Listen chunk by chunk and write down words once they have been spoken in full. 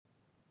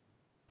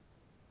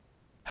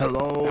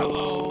Hello.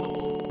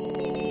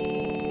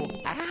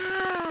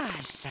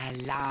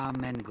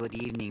 Salam and good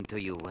evening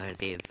to you,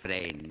 worthy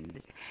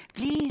friends.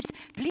 Please,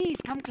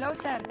 come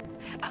closer.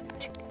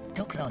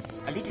 Too close.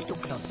 A little too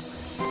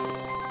close.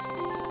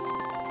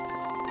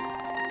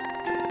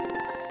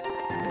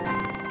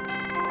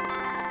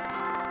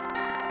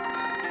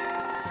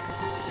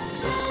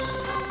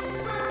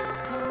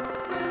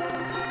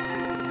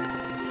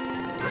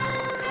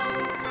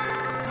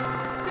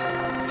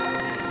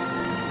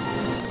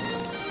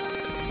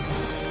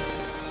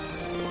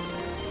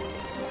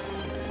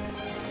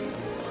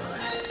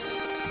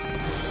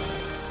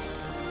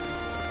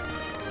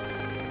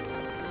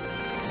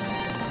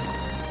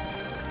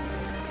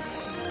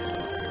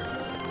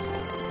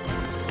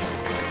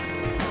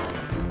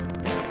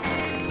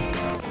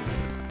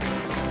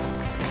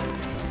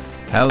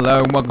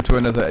 Hello and welcome to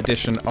another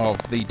edition of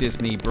the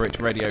Disney Brit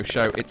Radio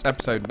Show. It's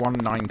episode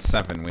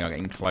 197. We are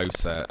getting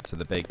closer to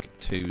the big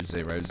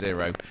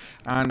 200.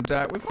 And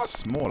we've got a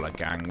smaller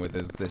gang with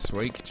us this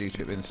week due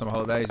to it being the summer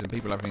holidays and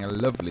people having a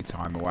lovely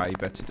time away.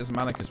 But it doesn't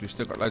matter because we've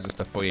still got loads of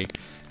stuff for you.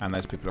 And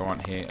those people who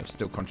aren't here have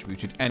still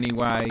contributed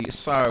anyway.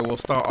 So we'll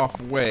start off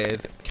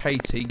with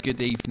Katie. Good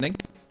evening.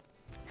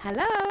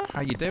 Hello.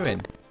 How you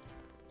doing?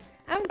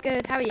 I'm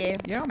good. How are you?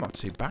 Yeah, I'm not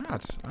too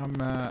bad.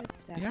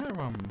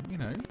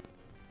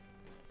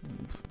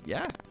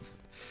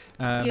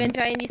 You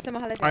enjoying your summer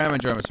holidays? I am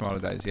enjoying my summer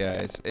holidays. Yeah,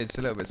 it's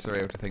a little bit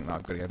surreal to think that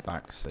I've got to go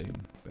back soon,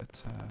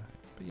 but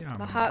yeah.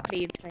 My heart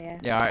bleeds for you.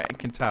 Yeah, I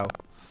can tell.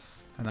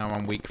 And now I'm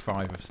on week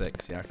 5 of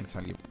 6. Yeah, I can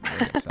tell you're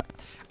really upset.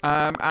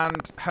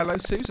 And hello,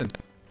 Susan.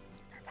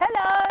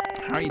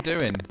 Hello. How are you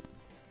doing?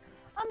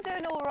 I'm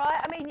doing all right.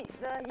 I mean,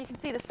 you can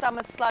see the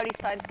summer's slowly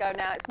starting to go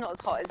now. It's not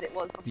as hot as it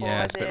was before.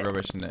 Yeah, it's a bit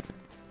rubbish, isn't it?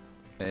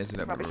 It is a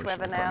little rubbish bit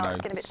weather rubbish. now.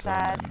 It's getting a bit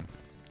sad.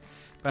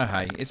 But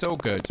hey, it's all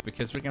good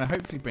because we're going to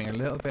hopefully bring a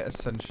little bit of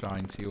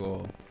sunshine to you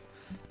all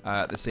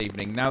this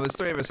evening. Now, there's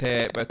 3 of us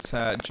here, but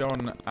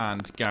John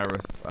and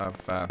Gareth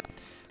have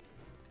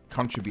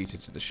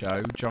contributed to the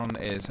show. John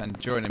is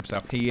enjoying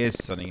himself. He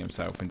is sunning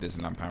himself in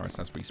Disneyland Paris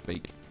as we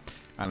speak,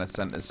 and has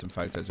sent us some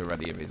photos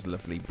already of his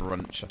lovely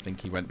brunch I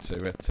think he went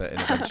to at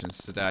Innovations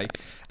today.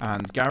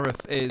 And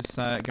Gareth is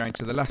going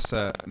to the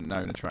lesser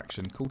known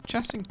attraction called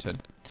Chessington.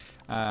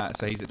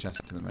 So he's at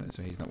Chessington at the minute,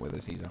 so he's not with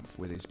us. He's off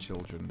with his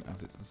children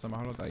as it's the summer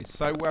holidays.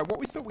 So what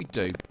we thought we'd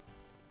do,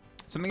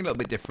 something a little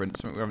bit different,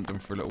 something we haven't done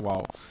for a little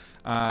while,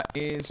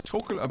 is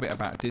talk a little bit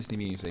about Disney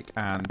music.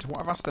 And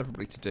what I've asked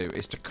everybody to do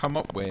is to come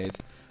up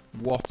with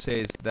what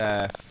is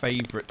their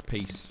favourite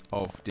piece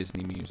of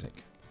Disney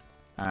music.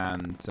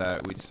 And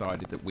we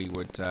decided that we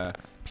would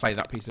play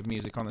that piece of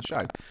music on the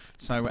show.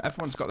 So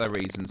everyone's got their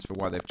reasons for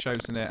why they've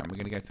chosen it, and we're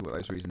going to go through what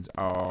those reasons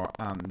are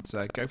and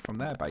go from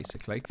there,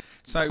 basically.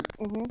 So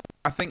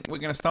I think we're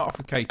going to start off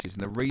with Katie's,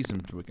 and the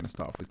reason we're going to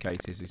start off with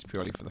Katie's is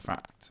purely for the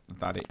fact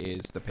that it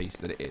is the piece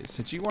that it is.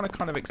 So do you want to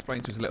kind of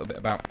explain to us a little bit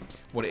about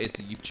what it is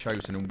that you've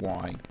chosen and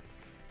why?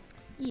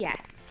 Yes.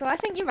 So I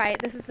think you're right.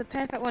 This is the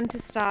perfect one to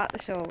start the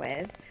show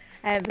with.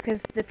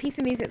 Because the piece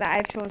of music that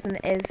I've chosen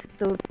is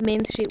the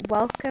Main Street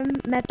Welcome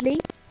medley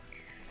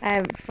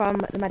from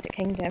the Magic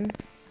Kingdom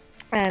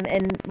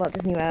in Walt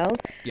Disney World.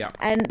 Yeah.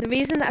 And the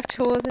reason that I've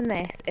chosen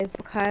this is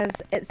because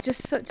it's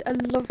just such a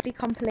lovely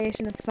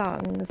compilation of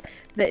songs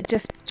that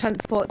just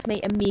transports me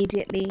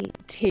immediately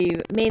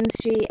to Main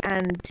Street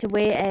and to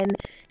wait in,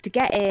 to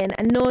get in.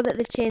 I know that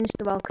they've changed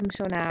the welcome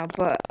show now,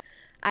 but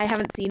I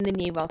haven't seen the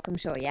new welcome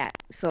show yet,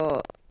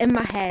 so in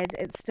my head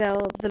it's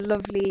still the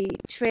lovely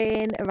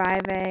train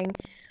arriving,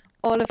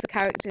 all of the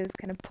characters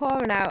kind of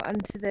pouring out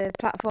onto the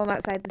platform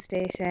outside the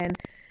station,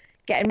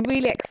 getting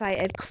really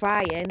excited,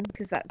 crying,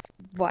 because that's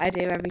what I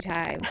do every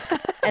time,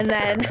 and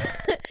then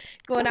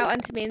going out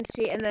onto Main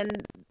Street, and then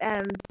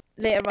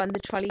later on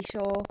the trolley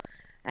show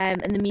and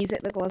the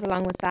music that goes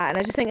along with that. And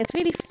I just think it's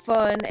really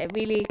fun. It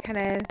really kind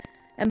of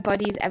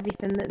embodies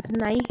everything that's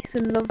nice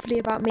and lovely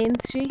about Main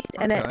Street,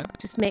 and it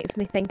just makes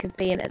me think of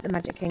being at the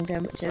Magic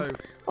Kingdom, which is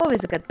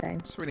always a good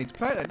thing. So we need to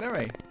play that, don't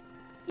we?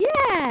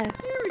 Yeah!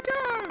 Here we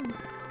go!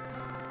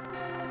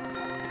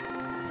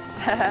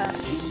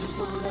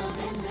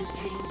 In the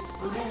streets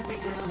for every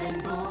girl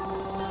and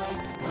boy,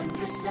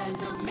 wondrous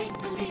lands of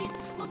make-believe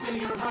will fill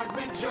your heart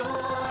with joy.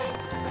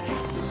 A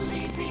castle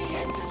leads the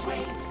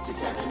entranceway to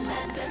 7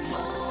 lands and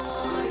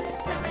more.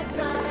 Step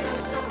inside our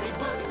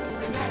storybook,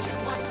 imagine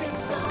what's in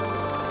store.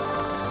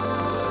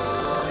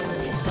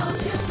 It's all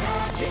your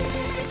magic,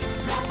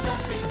 wrapped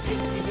up in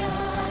pixie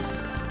dust.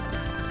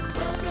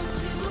 Welcome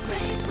to a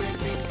place where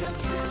dreams come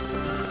true.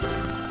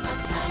 A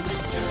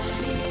timeless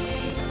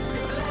journey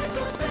through lands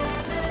of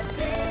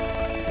fantasy.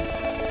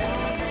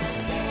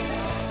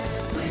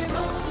 We're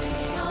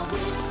holding a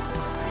wish,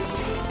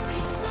 creates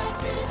things like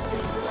this to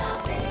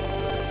love me.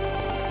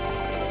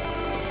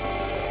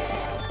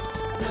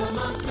 The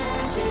most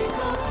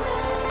magical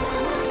place,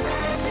 most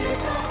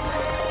magical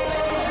place,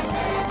 most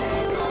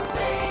magical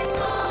place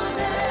on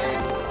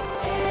earth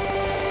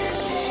is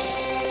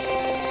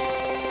here.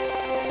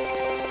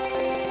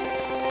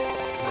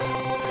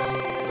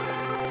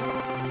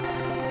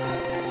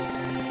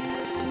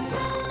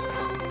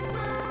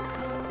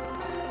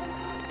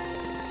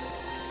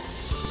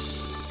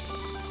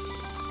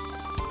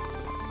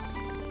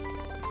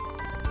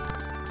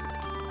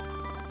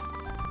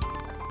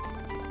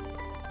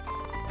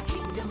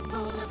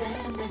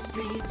 wildest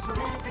dreams for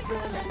every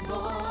girl and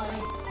boy.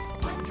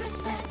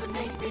 Wondrous lands of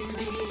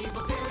make-believe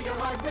will fill your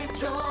heart with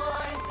joy.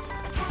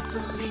 A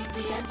castle leads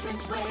the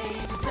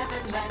entranceway to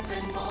 7 lands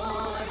and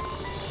more.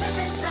 Step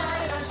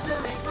inside our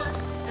storybook,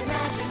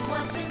 imagine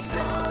what's in store.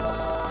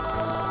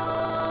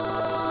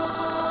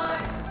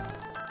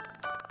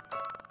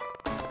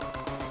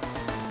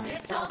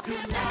 It's all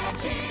pure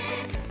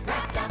magic,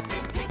 wrapped up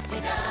in pixie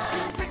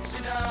dust.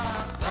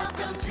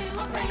 Welcome to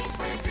a place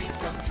where dreams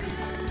come true.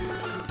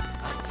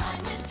 A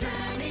timeless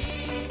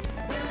journey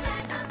through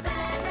lands of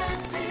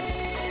fantasy,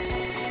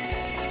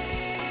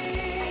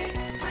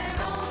 where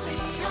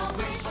only a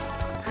wish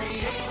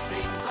creates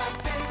things like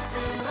this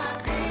to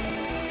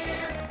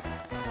appear.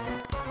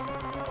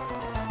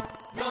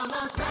 The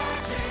most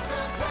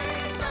magical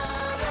place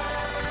on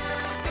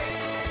earth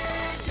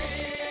is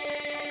here.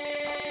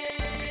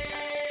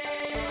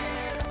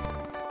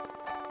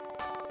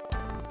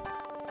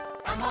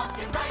 I'm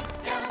walking right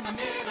down the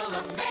middle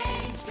of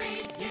Main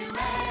Street,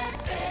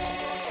 USA.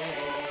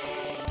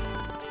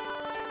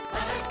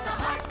 Well, it's the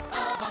heart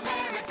of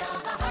America,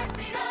 the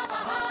heartbeat of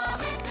a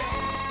holiday.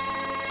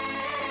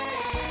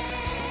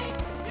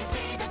 You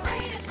see the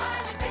greatest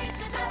smiling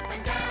faces up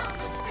and down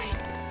the street.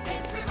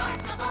 It's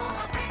remarkable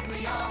how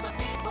friendly all the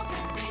people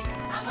can be.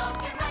 I'm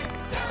walking right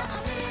down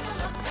the middle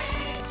of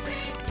Main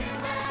Street,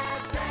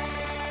 USA.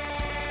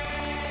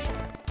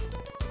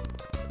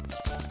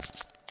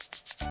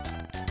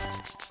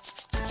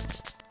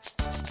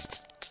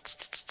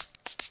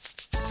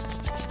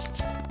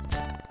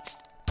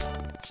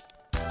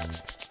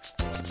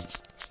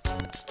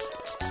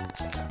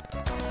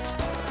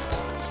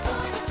 For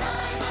the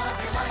time of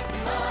your life,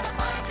 you ought to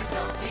find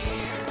yourself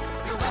here.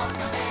 You're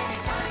welcome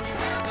anytime you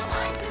have the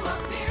mind to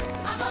appear.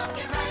 I'm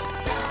walking right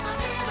down the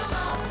middle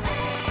of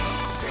Main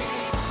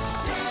Street,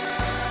 USA.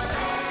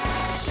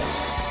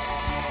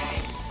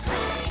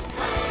 Clang,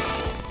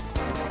 clang.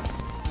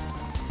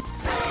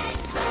 Clang,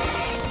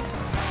 clang.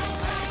 Clang,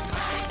 clang,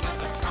 clang with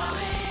the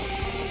trolley.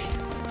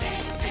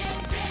 Ding, ding,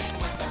 ding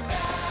with the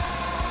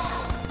bell.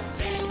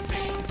 Zing,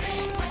 zing,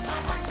 zing with my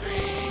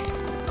heartstrings.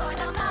 For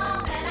the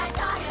moment I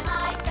saw him,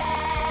 I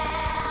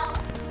fell.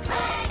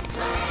 Clang,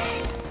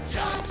 clang.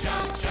 Jump,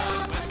 jump,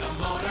 jump with the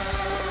motor.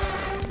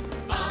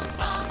 Bump,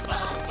 bump,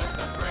 bump with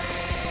the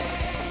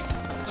brake.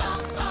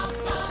 Thump, thump,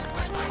 thump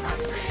with my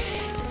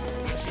heartstrings.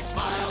 When she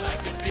smiled, I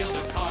could feel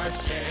the car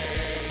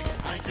shake.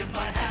 I tipped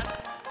my hat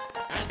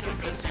and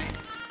took a seat.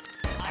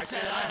 I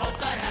said I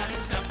hoped I hadn't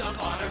stepped up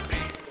on her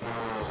feet.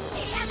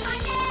 He asked my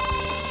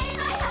name,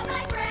 I held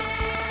my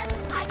breath.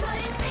 I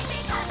couldn't speak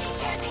because he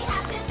scared me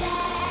half to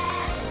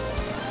death.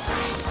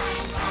 Clang,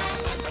 clang, clang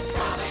with the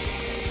trolley.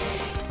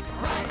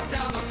 Right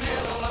down the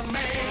middle of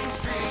Main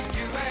Street,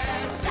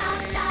 USA. Stop,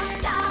 stop,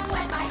 stop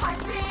when my heart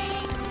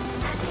springs.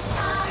 As he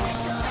started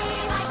to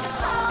leave, I took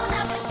hold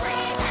of his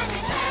sleeve. Hand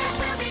in hand,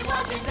 we'll be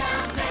walking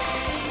down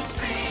Main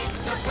Street.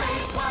 The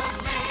place was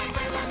made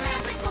with a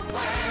magical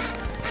plan.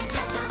 And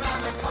just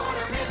around the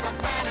corner is a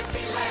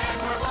fantasy land.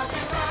 We're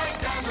walking right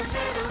down the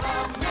middle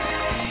of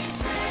Main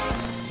Street,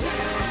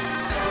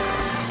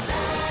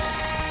 USA.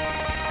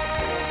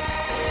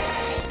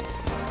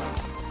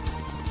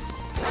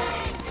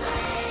 Clang, clang. Clang,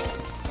 clang.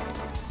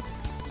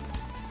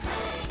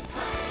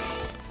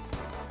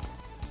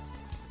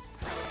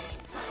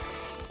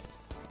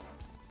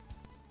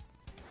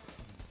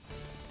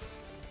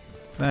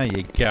 There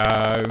you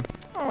go.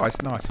 Oh,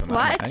 it's nice one.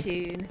 What that, a eh?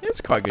 tune. It's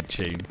quite a good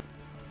tune.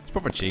 It's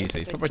proper cheesy.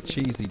 It's proper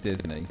cheesy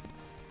Disney,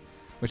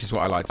 which is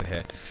what I like to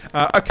hear.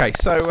 Okay,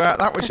 so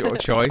that was your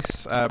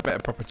choice. A bit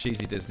of proper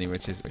cheesy Disney,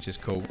 which is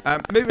cool.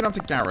 Moving on to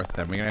Gareth,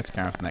 then we're going to go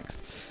to Gareth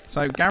next.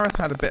 So Gareth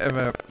had a bit of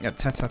a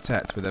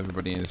tete-a-tete with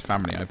everybody in his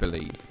family, I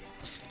believe.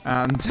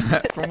 And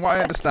from what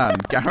I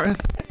understand,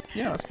 Gareth,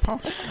 yeah, that's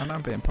posh. I know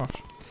I'm being posh.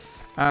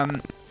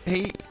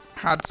 He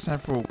had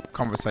several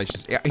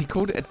conversations. He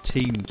called it a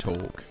team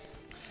talk.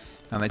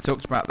 And they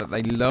talked about that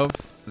they love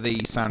the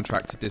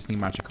soundtrack to Disney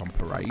Magic on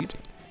Parade.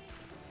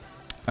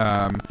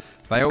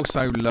 They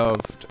also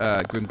loved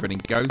Grim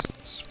Grinning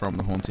Ghosts from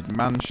the Haunted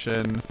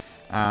Mansion,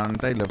 and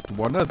they loved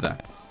one other.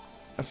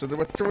 So there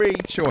were 3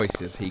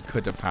 choices he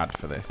could have had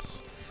for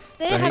this.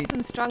 They So had he-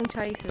 some strong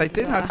choices. They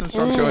did as have well. some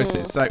strong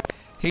choices. So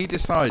he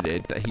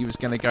decided that he was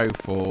going to go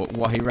for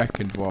what he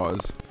reckoned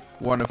was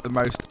one of the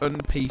most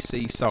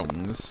un-PC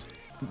songs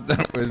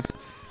that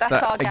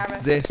That's our Gareth.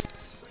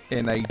 exists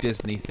in a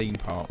Disney theme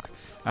park.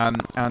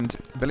 And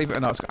believe it or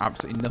not, it's got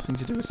absolutely nothing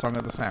to do with Song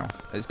of the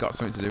South. It's got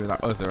something to do with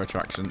that other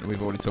attraction that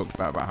we've already talked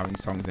about having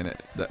songs in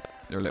it that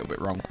are a little bit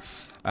wrong,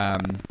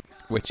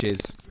 which is,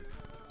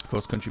 of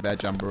course, Country Bear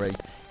Jamboree.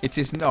 It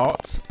is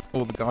not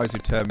All the Guys Who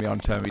Turn Me On,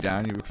 Turn Me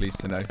Down, you'll be pleased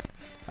to know.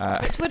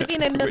 Which would have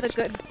been another good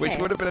pick. Which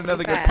would have been to be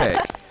another good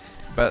fair. pick.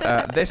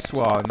 But this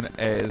one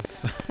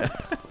is...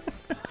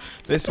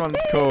 This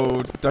one's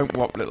called Don't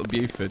Wop Little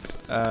Buford,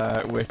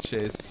 which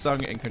is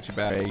sung in Country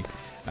Bear.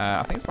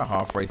 I think it's about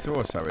halfway through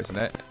or so, isn't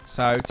it?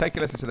 So take a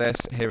listen to this.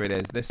 Here it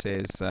is. This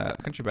is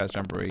Country Bears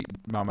Jamboree,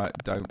 Mama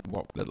Don't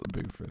Wop Little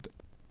Buford.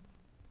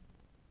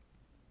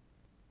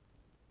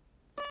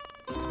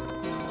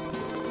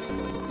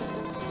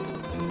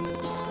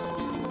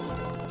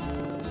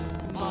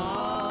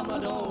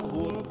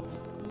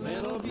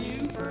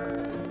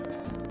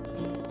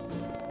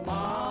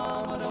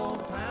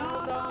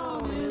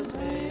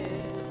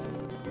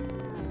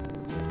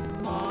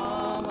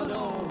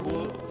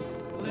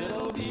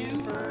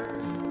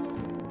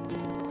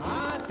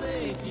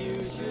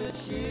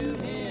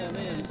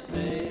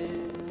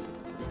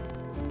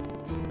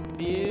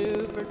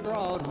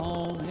 brought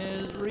home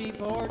his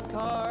report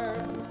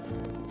card.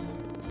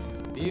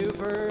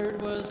 Buford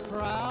was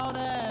proud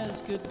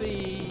as could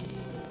be.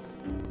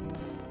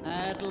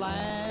 At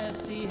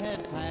last he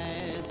had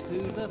passed to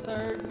the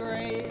 3rd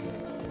grade,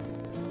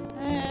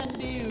 and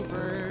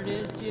Buford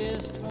is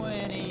just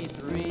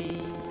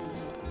 23.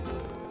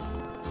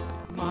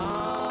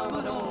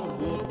 Mama, don't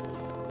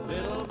whoop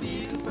little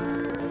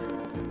Buford.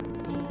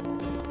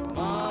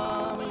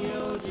 Mama,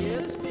 you'll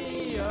just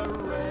be a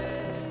wreck.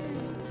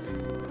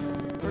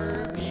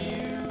 For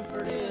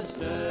Buford is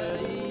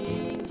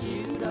studying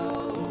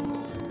judo,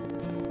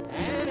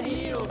 and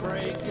he'll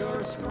break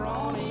your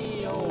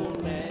scrawny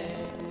old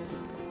neck.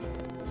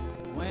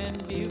 When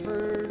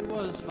Buford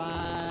was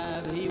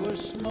 5, he was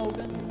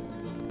smoking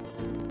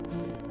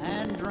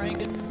and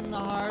drinking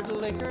hard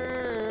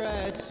liquor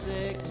at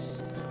 6.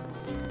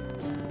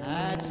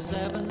 At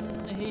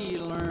 7, he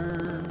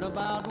learned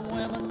about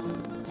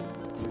women.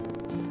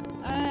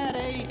 At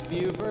 8,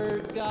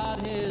 Buford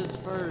got his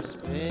first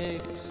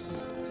fix.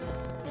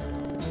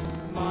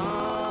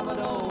 Mama,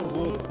 don't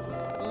whoop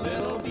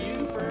little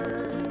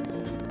Buford.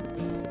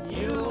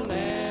 You'll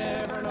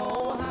never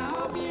know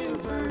how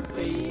Buford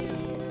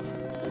feels.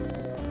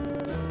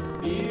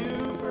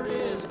 Buford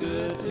is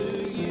good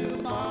to you,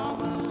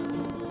 Mama.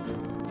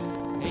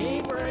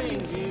 He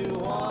brings you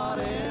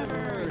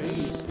whatever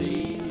he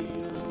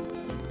steals.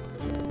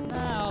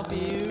 Now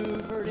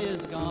Buford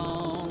is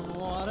gone,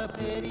 what a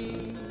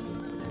pity.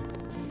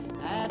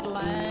 At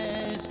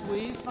last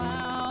we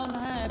found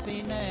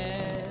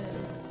happiness.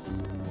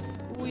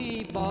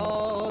 We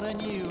bought a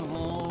new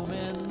home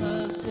in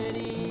the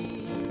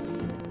city,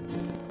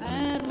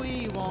 and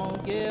we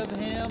won't give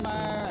him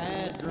our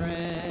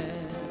address.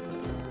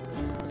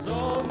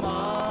 So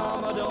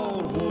Mama,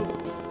 don't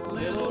whoop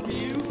little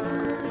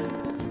Buford.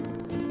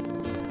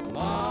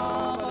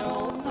 Mama,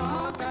 don't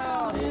knock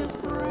out his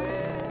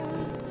breath.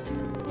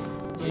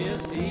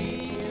 Just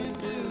teach him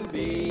to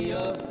be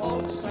a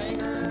folk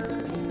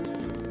singer.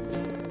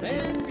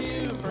 Then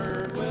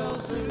Buford will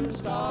soon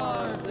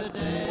starve to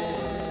death.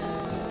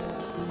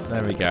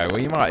 There we go. Well,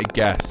 you might have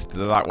guessed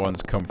that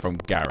one's come from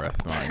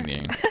Gareth, mightn't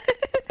you?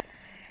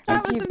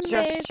 That was You've amazing.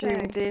 just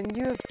tuned in.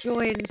 You have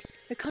joined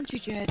the Country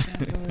Jet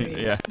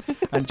Jamboree. Yeah.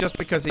 And just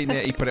because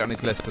he put it on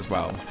his list as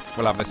well,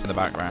 we'll have this in the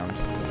background.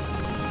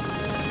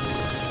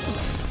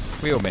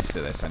 We all miss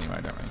this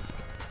anyway, don't we?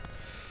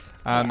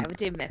 Yeah, we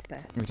do miss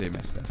this. We do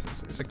miss this.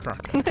 It's a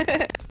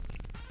cracker.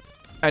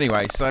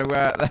 Anyway, so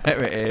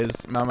there it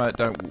is. Mama,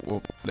 don't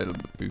whoop little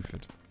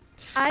Buford.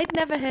 I'd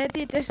never heard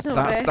the additional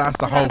version. That's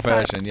the so whole that's why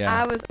version,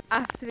 yeah. I was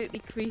absolutely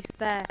creased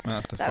there.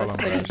 That's the That was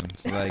full-on funny. version.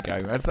 So there you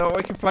go. I thought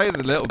we could play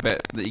the little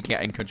bit that you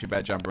get in Country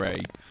Bear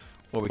Jamboree,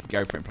 or we could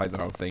go for it and play the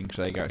whole thing.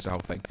 So there you go. It's the whole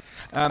thing.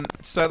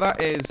 So that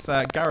is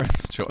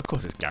Gareth's choice. Of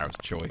course, it's Gareth's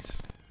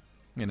choice.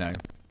 You know,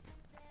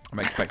 I'm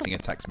expecting a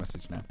text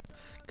message now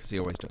because he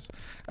always does.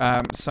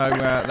 So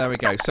there we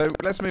go. So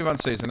let's move on,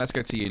 Susan. Let's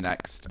go to you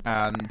next,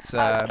 and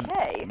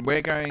Okay.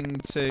 we're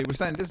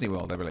staying in Disney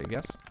World, I believe.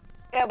 Yes.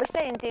 Yeah, we're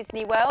staying in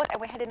Disney World and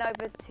we're heading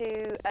over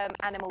to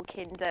Animal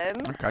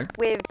Kingdom Okay.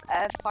 with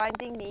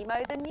Finding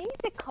Nemo the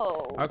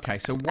musical. Okay.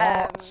 So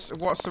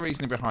what's the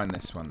reasoning behind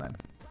this one then?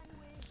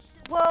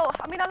 Well,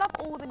 I mean, I love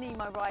all the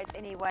Nemo rides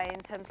anyway,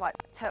 in terms of like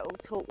Turtle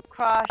Talk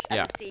Crush and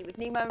Yeah. The Sea with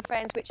Nemo and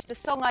Friends, which the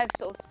song I've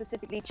sort of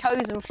specifically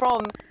chosen from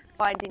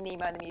Finding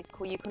Nemo the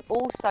musical, you can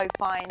also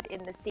find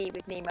in The Sea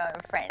with Nemo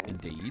and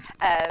Friends. Indeed.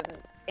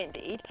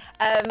 Indeed.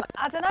 I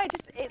don't know,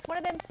 it's one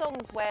of them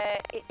songs where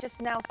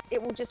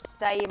it will just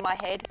stay in my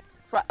head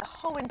throughout the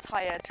whole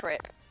entire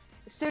trip.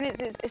 As soon as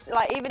it's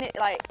like, even if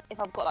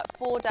I've got like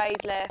 4 days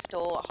left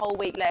or a whole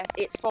week left,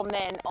 it's from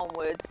then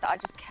onwards that I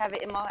just have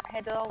it in my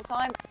head the whole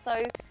time.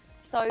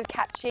 It's so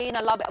catchy, and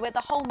I love it. With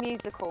the whole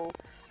musical,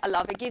 I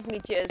love it. It gives me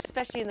jitters,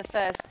 especially in the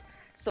first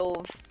sort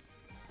of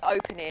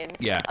opening.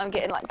 Yeah. I'm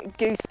getting like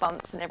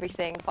goosebumps and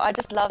everything, but I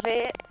just love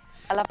it.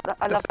 I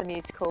love the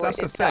musical. That's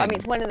the I mean, thing.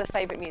 it's one of the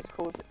favourite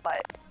musicals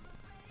like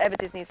ever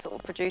Disney's sort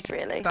of produced,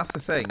 really. That's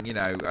the thing, you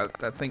know.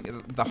 I think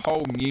the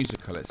whole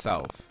musical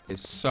itself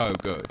is so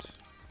good.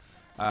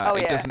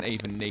 It doesn't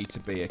even need to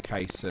be a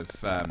case of,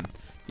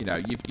 you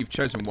know, you've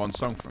chosen one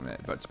song from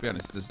it, but to be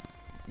honest,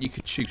 you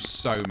could choose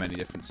so many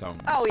different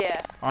songs. Oh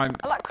yeah. I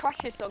like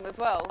Crush's song as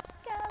well.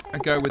 I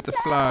go with the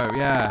flow,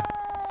 yeah.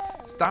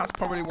 That's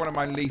probably one of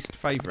my least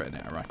favourite in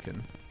it, I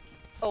reckon.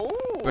 Oh.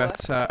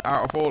 But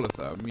out of all of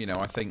them, you know,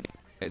 I think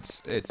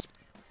it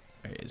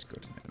is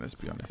good. Let's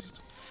be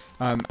honest.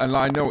 And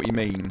I know what you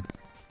mean.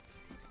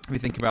 If you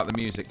think about the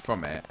music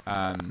from it,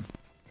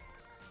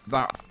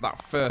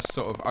 that first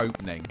sort of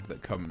opening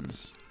that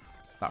comes,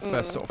 that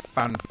first sort of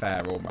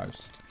fanfare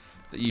almost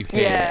that you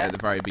hear at the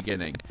very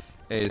beginning,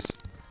 is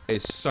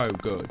so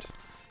good.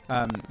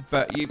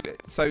 But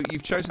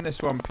you've chosen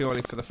this one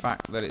purely for the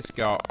fact that it's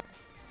got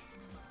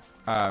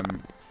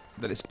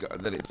that it's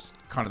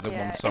kind of the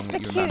one song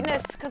that you remember. It's the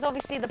cuteness, because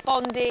obviously the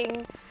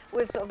bonding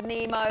with sort of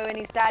Nemo and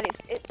his dad.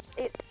 It's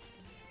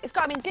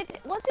got. I mean,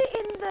 was it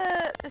in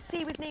the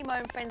Sea with Nemo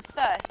and Friends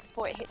first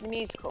before it hit the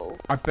musical?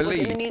 I believe. Was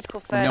it in the musical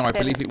first? No, I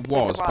then believe it hit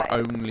was, the but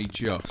ride? only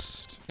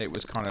just. it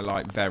was kind of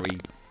like very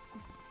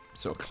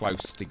sort of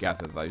close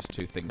together. Those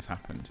two things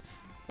happened.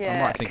 I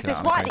Yeah, might think of because that it's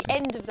on right at the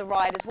occasion. end of the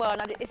ride as well,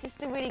 and it's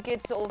just a really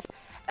good sort of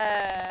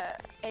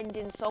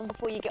ending song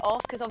before you get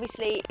off. Because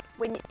obviously,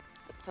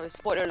 sorry,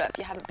 spoiler alert if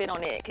you haven't been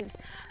on it, because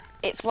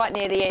it's right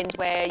near the end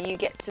where you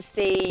get to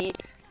see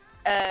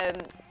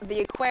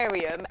the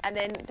aquarium, and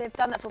then they've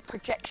done that sort of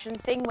projection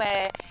thing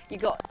where you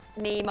got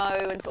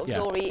Nemo and sort of Yeah.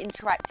 Dory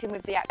interacting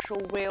with the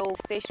actual real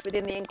fish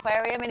within the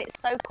aquarium, and it's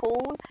so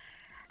cool.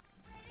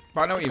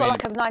 But I know what It's you got mean.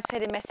 like a nice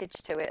hidden message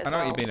to it as I know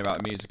well. what you mean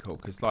about the musical,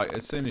 because like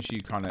as soon as you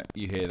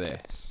hear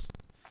this,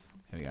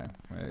 here we go,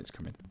 it's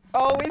coming.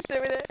 Oh, he's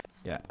doing it.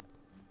 Yeah.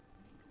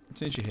 As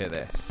soon as you hear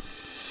this,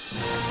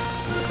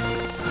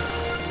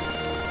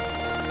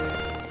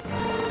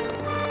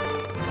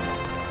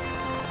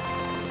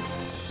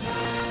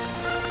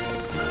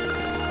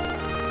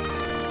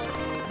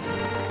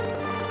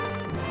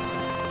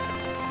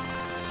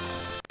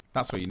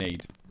 that's what you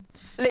need.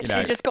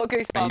 Literally know, just got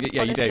goosebumps. And you do.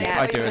 honestly.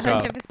 I do as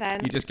well.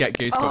 100%. You just get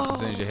goosebumps as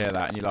soon as Oh. you hear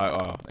that, and you're like,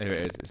 oh, here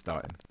it is, it's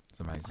starting. It's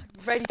amazing.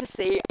 Ready to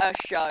see a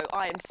show.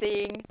 I am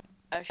seeing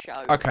a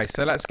show. Okay,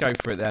 so let's go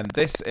for it then.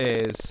 This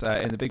is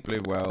in the Big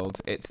Blue World.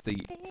 It's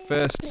the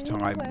first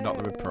time, not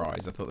the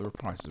reprise. I thought the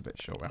reprise was a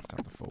bit short. We have to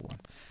have the full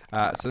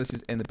one. So this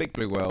is in the Big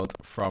Blue World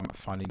from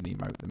Finding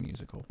Nemo the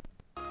musical.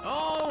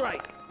 All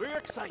right, we're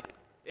excited.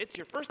 It's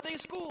your first day of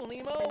school,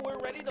 Nemo. We're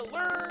ready to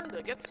learn,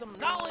 to get some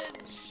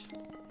knowledge.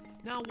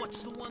 Now,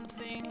 what's the one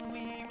thing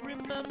we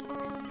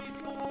remember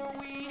before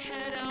we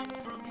head out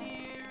from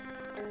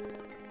here?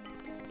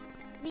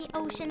 The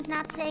ocean's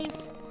not safe,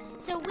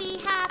 so we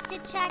have to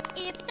check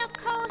if the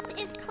coast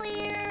is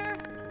clear.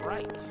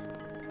 Right.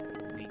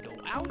 We go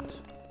out,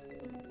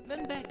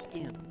 then back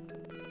in.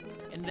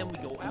 And then we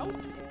go out,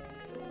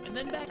 and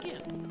then back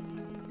in.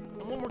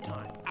 And one more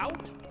time.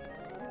 Out,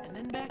 and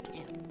then back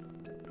in.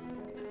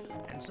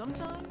 And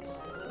sometimes,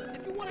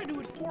 if you want to do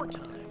it 4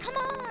 times. Come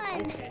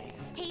on! Okay.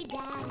 Hey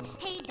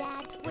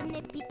dad, wouldn't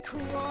it be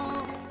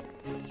cool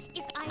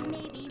if I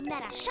maybe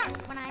met a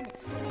shark when I'm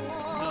at school?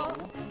 No.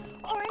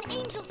 Or an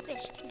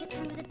angelfish, is it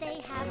true that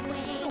they have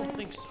wings? I don't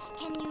think so.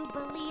 Can you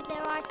believe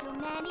there are so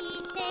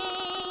many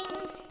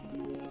things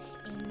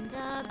in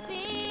the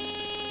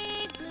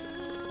big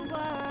blue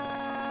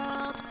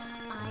world?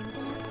 I'm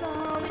gonna go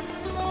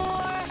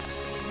explore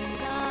in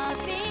the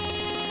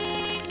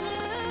big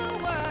blue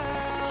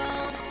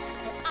world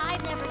that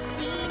I've never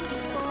seen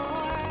before.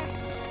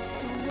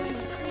 So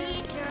many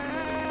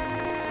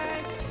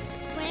creatures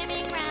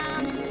swimming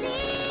round the sea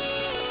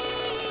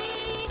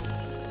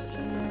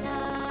in the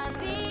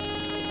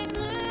big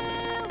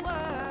blue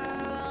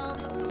world,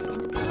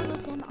 and all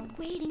of them are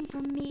waiting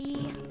for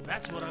me.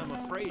 That's what I'm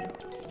afraid of.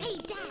 Hey,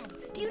 Dad,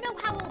 do you know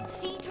how old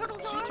sea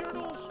turtles Sea are?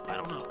 turtles? I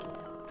don't know.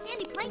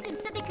 Sandy Plankton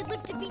said they could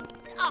live to be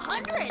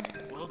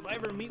 100. Well, if I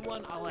ever meet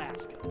one, I'll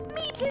ask him.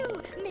 Me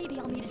too. Maybe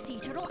I'll meet a sea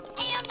turtle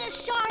and a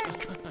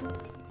shark.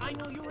 I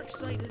know you're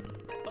excited,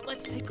 but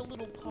let's take a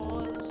little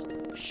pause.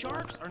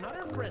 Sharks are not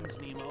our friends,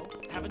 Nemo.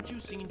 Haven't you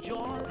seen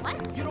Jaws?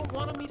 What? You don't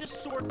want to meet a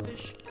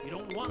swordfish. You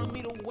don't want to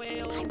meet a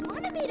whale. I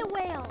want to meet a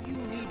whale. You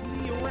need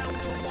me around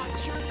to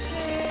watch your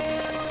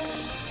tail.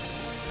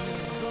 In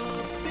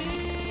the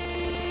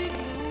big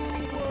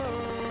blue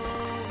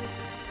world,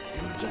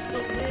 you're just a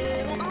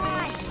little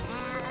fish.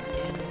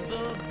 In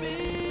the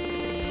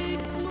big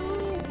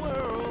blue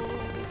world,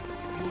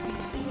 you'll be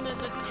seen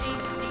as a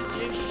tasty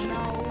dish.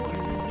 No.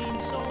 You mean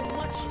so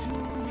much to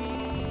me.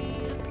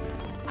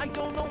 I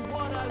don't know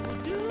what I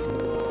would do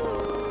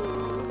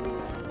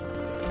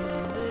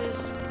in this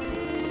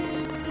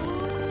big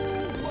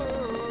blue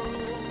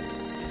world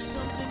if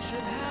something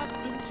should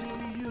happen to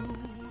you.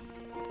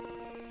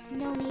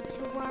 No need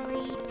to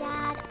worry,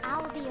 Dad.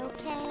 I'll be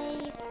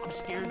okay. I'm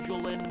scared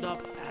you'll end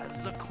up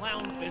as a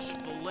clownfish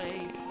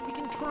fillet. We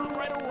can turn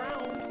right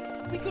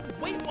around. We could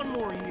wait one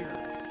more year.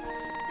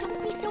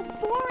 Don't be so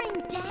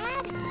boring,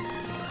 Dad.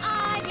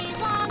 I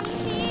belong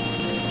here.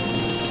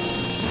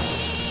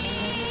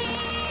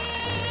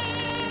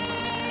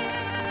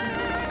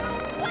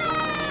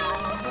 Wow!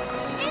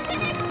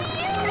 Isn't it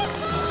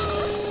beautiful?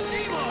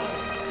 Nemo!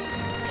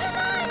 Come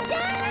on,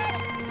 Dad!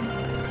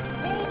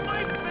 Hold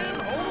my fin!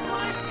 Hold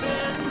my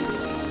fin!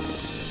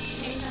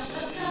 Take a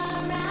look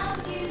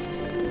around you.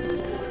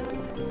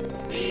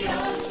 The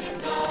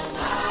ocean's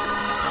alive.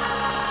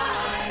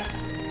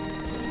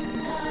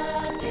 In the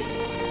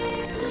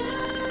big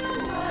blue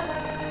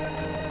world,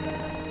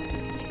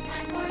 it's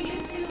time for you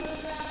to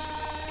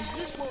arrive. Is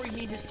this where we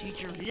meet his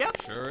teacher? Yep.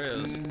 Sure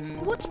is.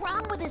 What's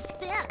wrong with his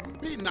fin?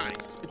 Be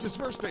nice. It's his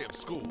first day of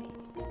school.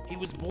 He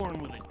was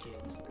born with it,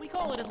 kids. We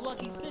call it his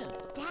lucky fin.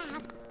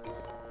 Dad,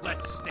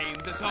 Let's name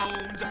the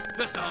zones,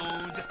 the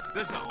zones,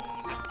 the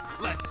zones.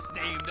 Let's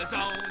name the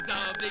zones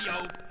of the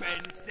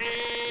open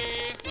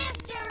sea.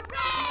 Mr.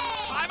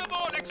 Ray! Climb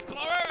aboard,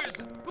 explorers!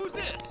 Who's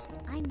this?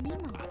 I'm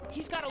Nemo.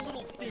 He's got a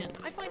little fin.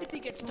 I find if he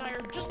gets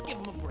tired, just give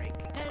him a break.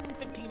 10,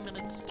 15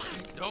 minutes.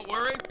 Don't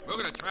worry, we're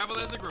gonna travel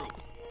as a group.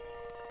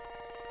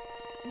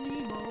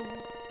 Nemo,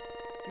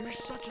 you're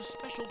such a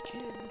special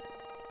kid.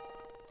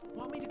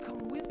 Want me to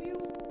come with you?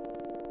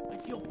 I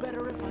feel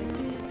better if I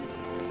did?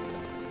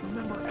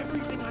 Remember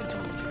everything I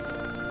told you.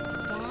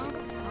 Dad,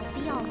 I'll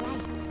be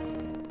alright.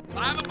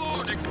 Climb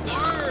aboard,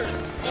 explorers!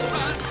 Hold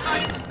on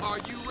tight! Are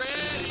you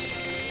ready?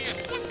 Yes,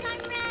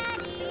 I'm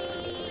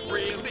ready.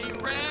 Really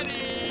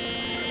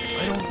ready?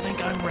 I don't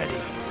think I'm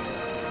ready.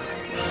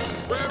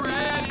 We're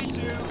ready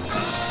to go!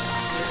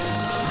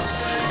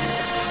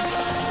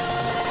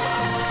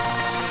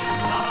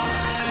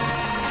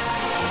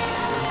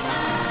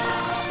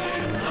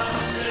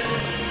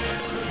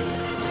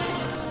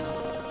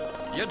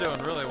 You're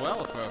doing really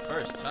well for a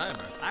first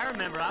timer. I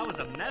remember I was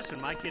a mess when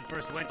my kid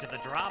first went to the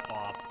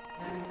drop-off.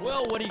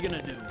 Well, what are you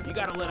gonna do? You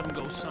gotta let him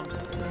go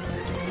sometime.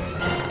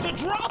 The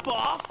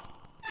drop-off?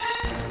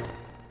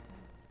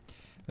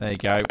 There you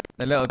go.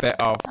 A little bit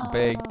of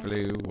Big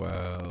Blue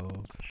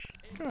World.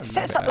 God,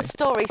 Sets love up the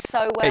story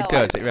so well. It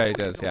does. It really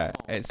does. Yeah,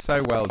 it's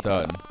so well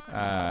done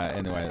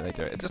in the way that they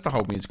do it. It's just a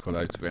whole musical,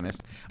 though. To be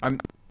honest, I'm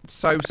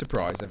so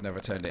surprised they've never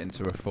turned it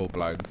into a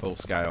full-blown,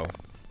 full-scale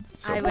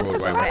sort of I would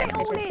Broadway Cram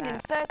musical. it all in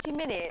 30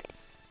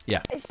 minutes.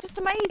 Yeah. It's just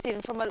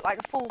amazing from a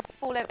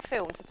full-length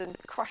film to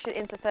crush it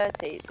into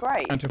 30. It's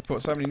great. And to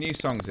put so many new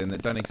songs in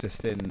that don't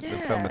exist in the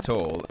film Yeah. at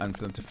all, and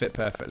for them to fit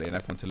perfectly and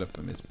everyone to love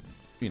them is,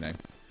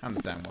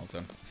 hands down well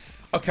done.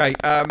 Okay,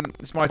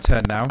 it's my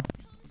turn now.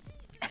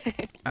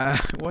 Why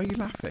are you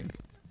laughing?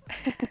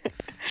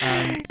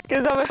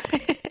 Because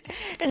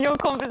in your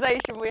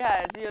conversation we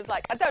had, you was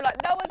like, I don't like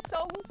no one's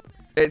songs.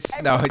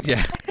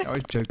 I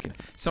was joking.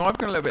 So I've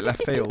gone a little bit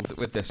left field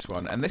with this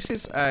one, and this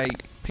is a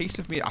piece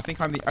of music. I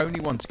think I'm the only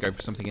one to go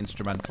for something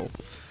instrumental.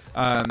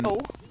 And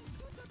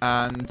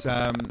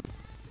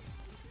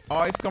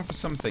I've gone for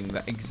something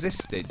that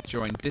existed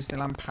during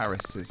Disneyland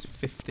Paris's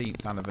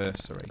 15th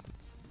anniversary.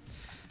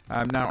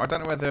 Now, I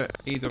don't know whether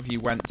either of you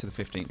went to the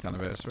 15th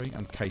anniversary,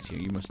 and Katie,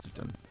 you must have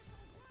done.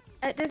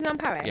 At Disneyland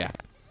Paris? Yeah.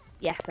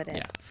 Yes, I did.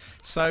 Yeah.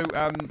 So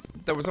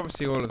there was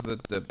obviously all of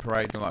the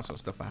parade and all that sort of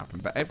stuff that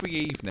happened, but every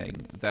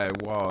evening there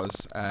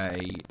was a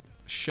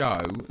show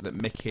that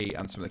Mickey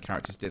and some of the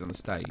characters did on the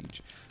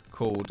stage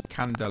called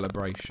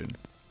Candelabration.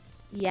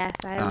 Yes,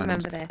 I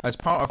remember this. As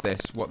part of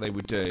this, what they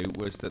would do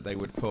was that they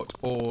would put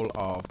all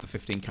of the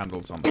 15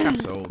 candles on the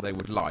castle, they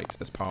would light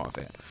as part of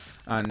it.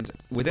 And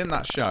within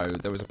that show,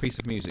 there was a piece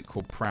of music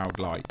called Proud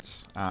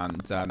Lights.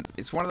 And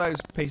it's one of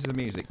those pieces of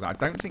music that I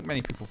don't think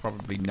many people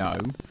probably know.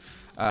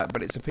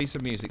 But it's a piece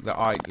of music that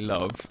I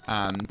love,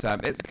 and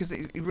it's because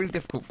it's really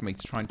difficult for me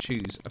to try and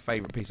choose a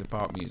favourite piece of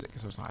part music,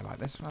 because I was like, I like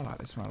this one, I like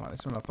this one, I like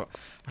this one. I thought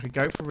I could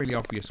go for really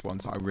obvious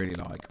ones that I really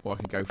like, or I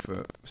could go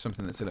for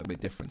something that's a little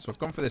bit different. So I've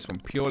gone for this one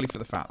purely for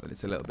the fact that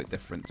it's a little bit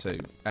different to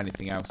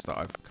anything else that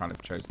I've kind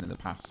of chosen in the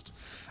past.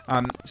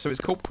 So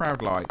it's called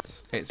Proud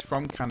Lights. It's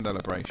from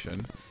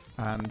Candelabration,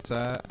 and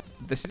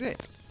this is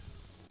it.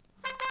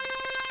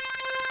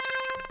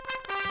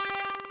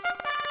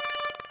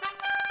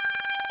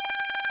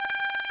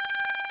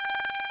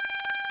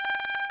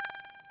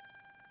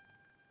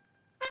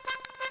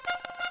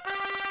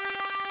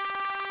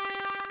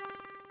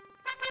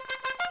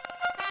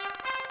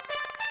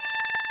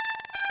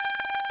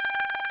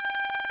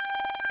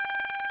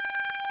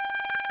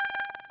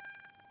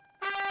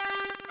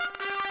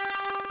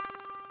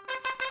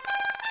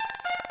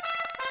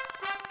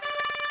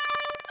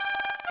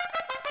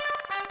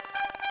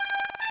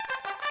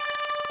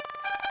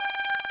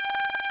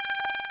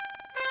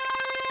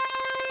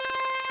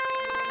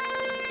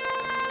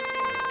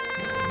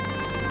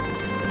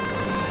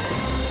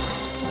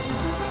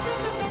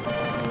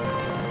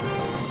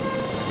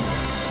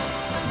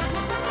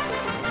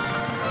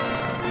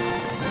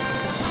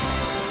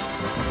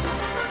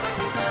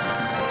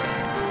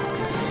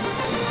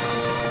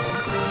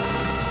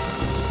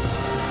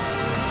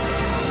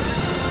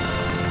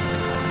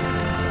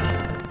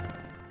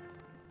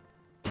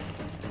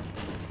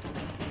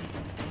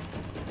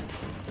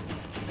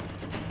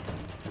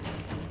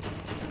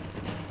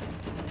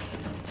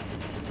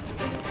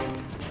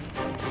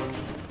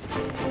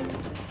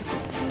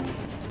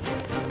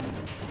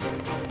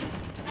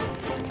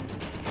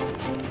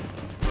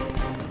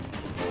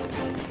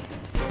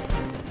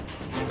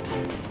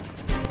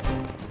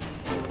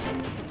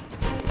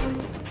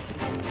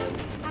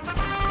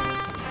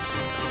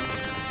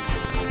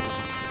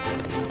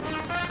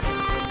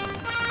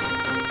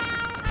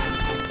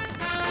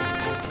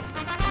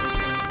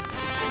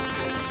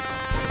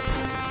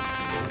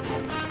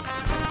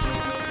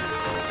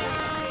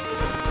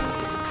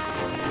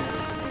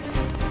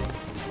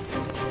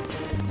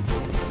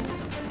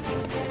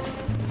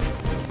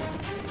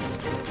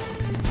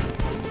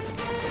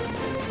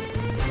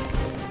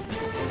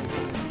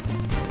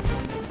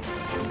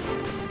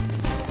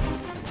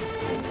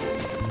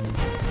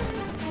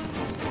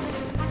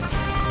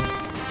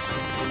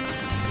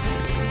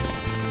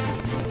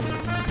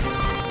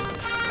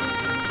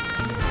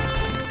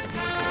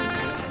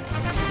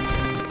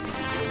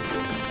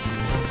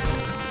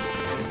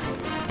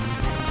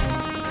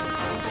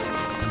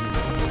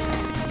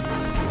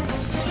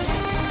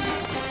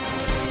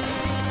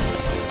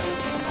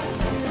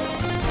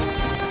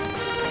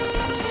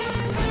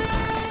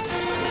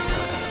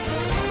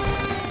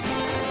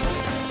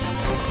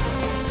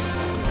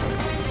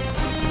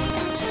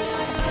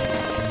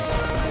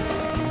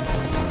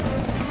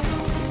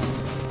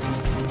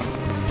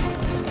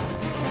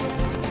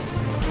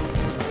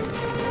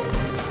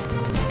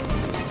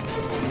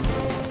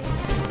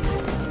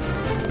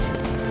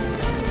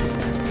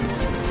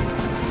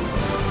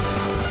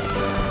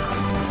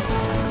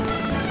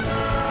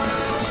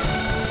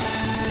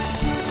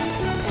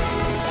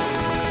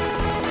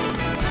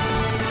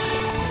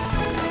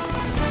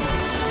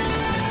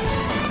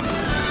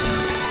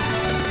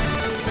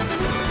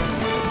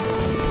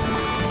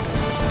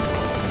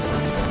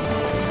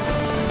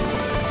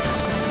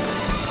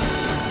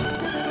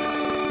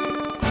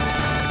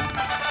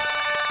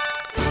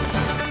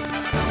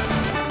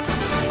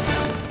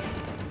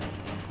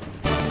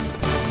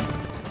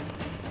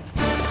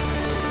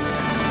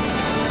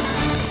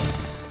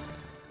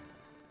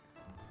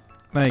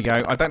 There you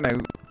go. I don't know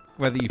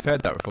whether you've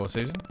heard that before,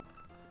 Susan.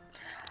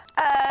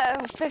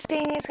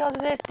 15 years girls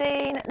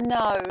 15?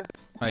 No.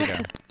 There you go.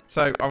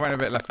 So I went a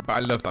bit left, but I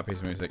love that piece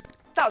of music.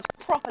 That was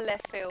proper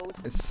left field.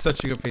 It's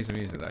such a good piece of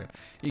music, though.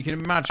 You can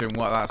imagine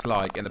what that's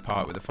like in the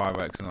park with the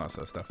fireworks and all that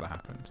sort of stuff that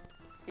happened.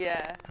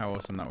 Yeah. How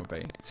awesome that would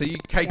be. So you,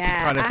 Katie,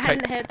 Yeah, kind of, I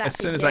hadn't heard that as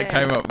soon as before. that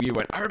came up, you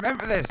went, I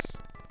remember this.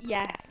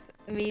 Yes,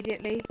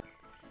 immediately.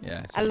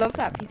 Yeah. I love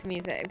that piece of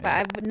music, but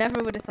I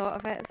never would have thought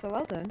of it, so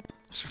well done.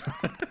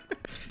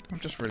 I'm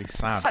just really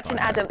sad. Such an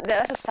by Adam.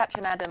 That's such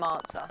an Adam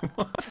answer.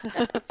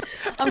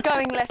 I'm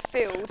going left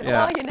field.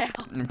 Yeah. How are you now?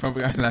 I'm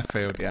probably going left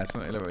field, yeah,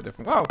 something a little bit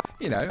different. Well,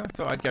 you know, I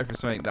thought I'd go for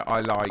something that I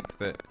like,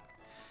 that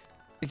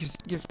because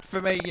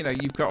for me, you know,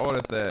 you've got all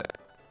of the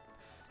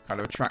kind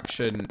of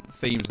attraction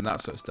themes and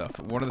that sort of stuff.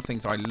 One of the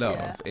things I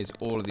love is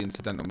all of the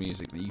incidental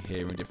music that you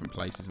hear in different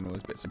places and all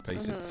those bits and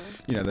pieces.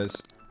 You know,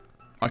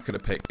 I could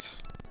have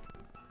picked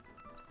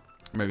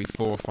maybe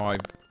 4 or 5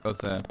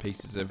 other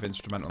pieces of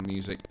instrumental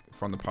music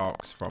from the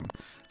parks.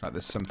 Like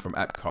there's some from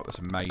Epcot that's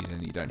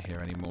amazing. You don't hear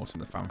any more,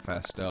 some of the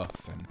fanfare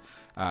stuff,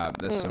 and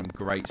there's some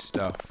great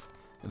stuff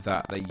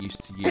that they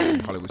used to use in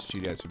Hollywood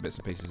studios for bits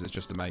and pieces. It's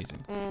just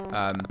amazing.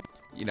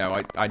 You know,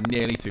 I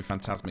nearly threw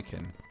Fantasmic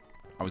in.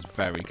 I was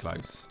very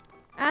close.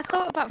 I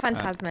thought about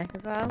Fantasmic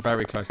as well.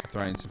 Very close to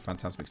throwing some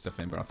Fantasmic stuff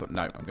in, but I thought,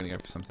 no, I'm going to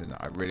go for something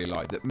that I really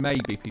like, that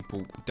maybe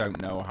people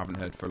don't know or haven't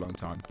heard for a long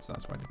time. So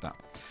that's why I did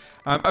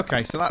that.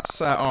 Okay, so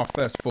that's our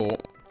first 4.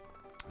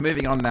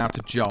 Moving on now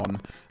to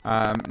John.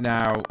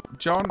 Now,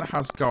 John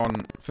has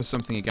gone for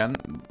something, again,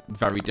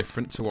 very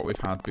different to what we've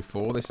had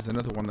before. This is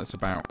another one that's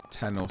about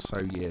 10 or so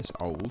years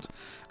old.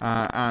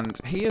 And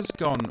he has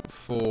gone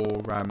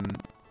for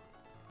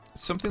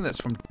something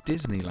that's from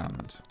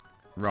Disneyland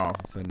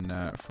rather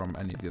than from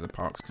any of the other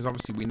parks. Because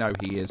obviously we know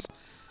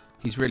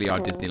he's really our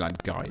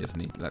Disneyland guy, isn't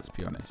he? Let's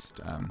be honest.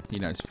 He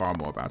knows far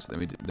more about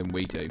it than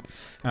we do.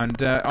 And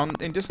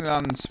in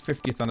Disneyland's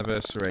 50th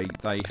anniversary,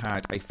 they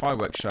had a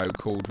fireworks show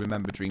called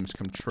Remember Dreams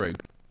Come True.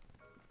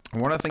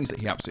 And one of the things that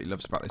he absolutely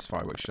loves about this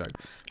fireworks show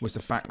was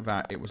the fact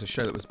that it was a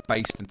show that was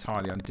based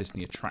entirely on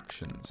Disney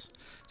attractions.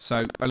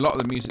 So a lot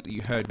of the music that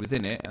you heard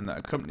within it and that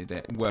accompanied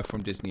it were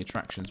from Disney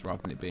attractions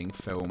rather than it being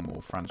film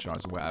or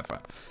franchise or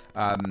whatever.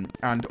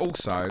 And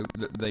also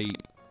that the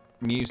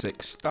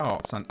music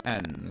starts and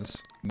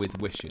ends with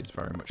wishes,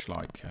 very much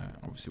like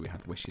obviously we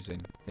had wishes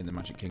in the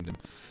Magic Kingdom,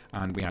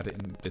 and we had it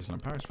in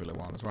Disneyland Paris for a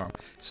little while as well.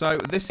 So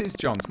this is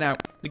John's. Now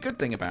the good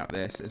thing about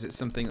this is it's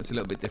something that's a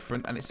little bit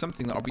different, and it's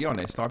something that, I'll be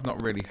honest, I've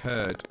not really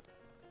heard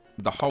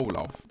the whole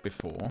of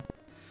before,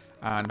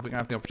 and we're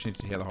gonna have the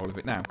opportunity to hear the whole of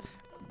it now.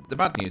 The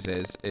bad news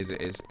is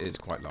it is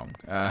quite long.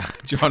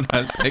 John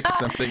has picked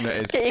something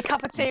that is Get your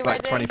cup of tea it's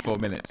like ready. 24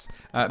 minutes,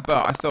 but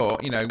I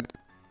thought, you know,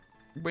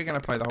 we're going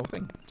to play the whole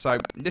thing. So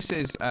this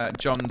is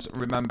John's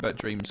Remember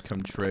Dreams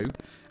Come True.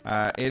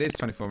 It is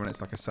 24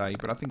 minutes, like I say,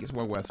 but I think it's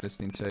well worth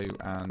listening to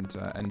and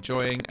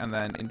enjoying. And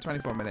then in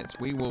 24 minutes,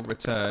 we will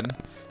return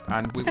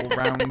and we will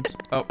round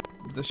up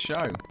the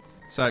show.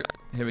 So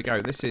here we go.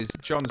 This is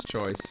John's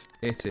choice.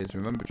 It is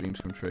Remember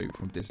Dreams Come True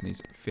from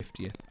Disney's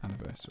 50th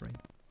anniversary.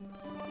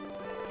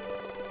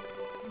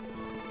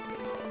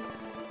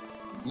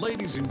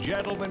 Ladies and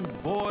gentlemen,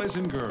 boys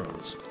and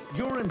girls,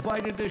 you're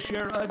invited to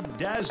share a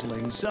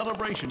dazzling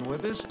celebration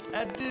with us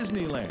at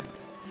Disneyland.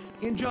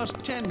 In just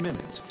 10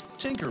 minutes,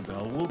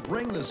 Tinkerbell will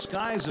bring the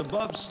skies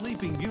above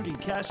Sleeping Beauty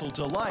Castle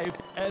to life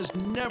as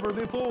never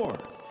before.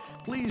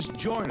 Please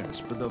join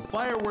us for the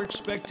fireworks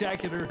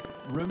spectacular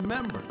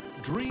Remember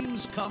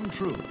Dreams Come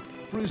True,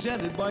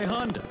 presented by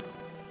Honda.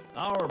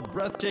 Our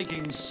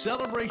breathtaking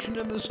celebration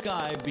in the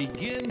sky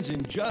begins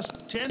in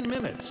just 10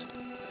 minutes.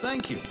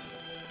 Thank you.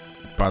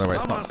 By the way,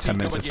 it's not Damas 10 y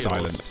minutes of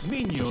caballeros, silence.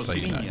 niños just so y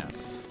you know.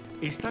 niñas,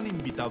 están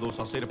invitados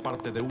a ser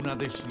parte de una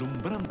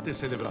deslumbrante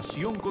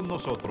celebración con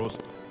nosotros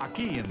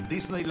aquí en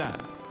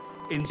Disneyland.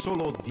 En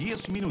solo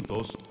 10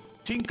 minutos,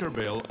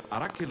 Tinkerbell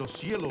hará que los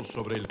cielos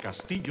sobre el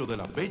castillo de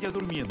la Bella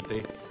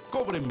Durmiente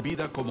cobren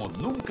vida como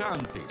nunca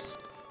antes.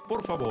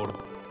 Por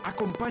favor,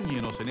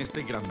 acompáñenos en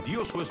este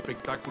grandioso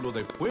espectáculo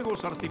de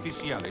fuegos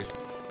artificiales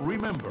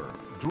Remember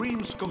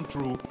Dreams Come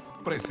True,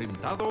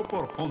 presentado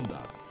por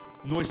Honda.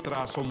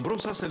 Nuestra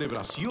asombrosa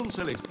celebración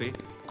celeste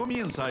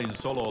comienza en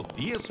solo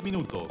 10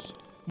 minutos.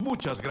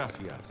 Muchas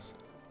gracias.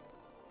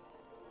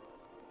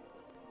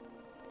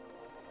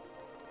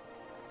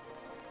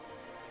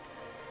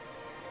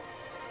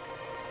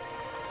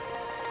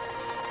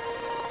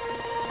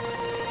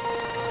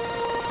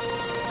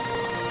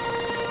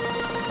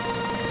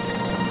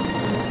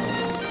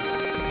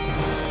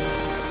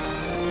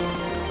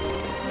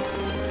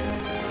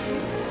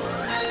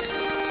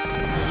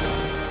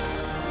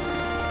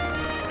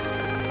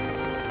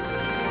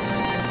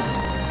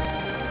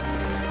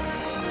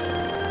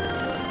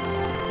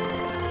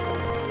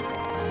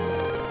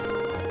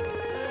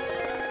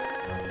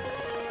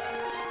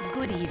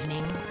 Good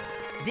evening.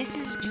 This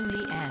is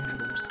Julie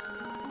Andrews.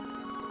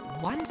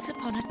 Once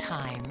upon a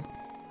time,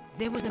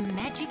 there was a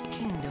magic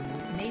kingdom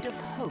made of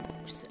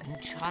hopes and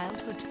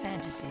childhood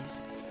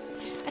fantasies.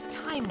 A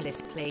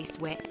timeless place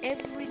where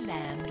every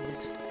land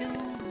was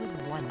filled with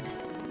wonder.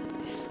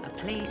 A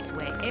place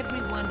where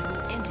everyone who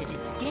entered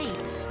its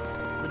gates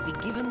would be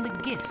given the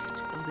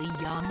gift of the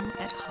young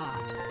at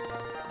heart.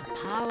 The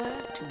power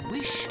to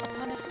wish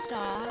upon a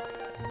star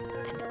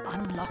and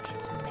unlock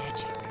its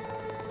magic.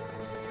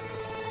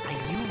 Are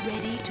you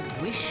ready to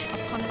wish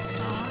upon a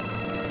star?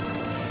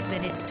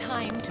 Then it's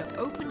time to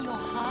open your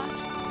heart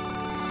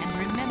and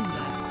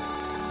remember,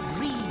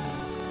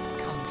 dreams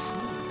come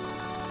true.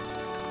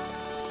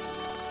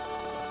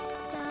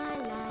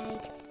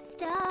 Starlight,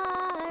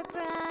 star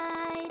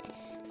bright,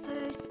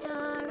 first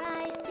star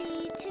I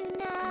see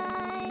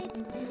tonight.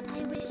 I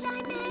wish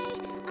I may,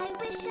 I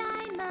wish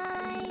I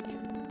might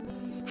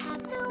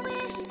have the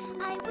wish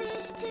I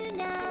wish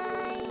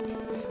tonight.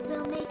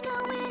 We'll make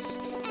a wish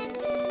and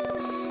do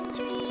as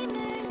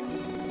dreamers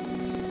do,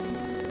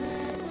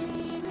 as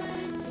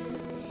dreamers do,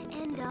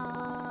 and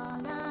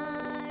all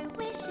our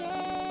wishes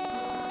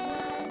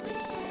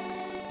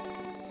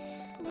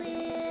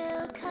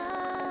will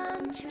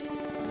come true.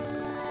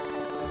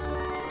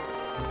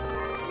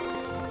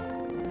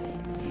 When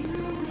you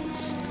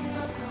wish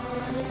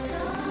upon a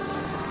star,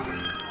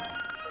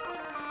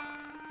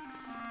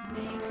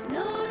 makes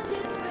no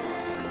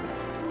difference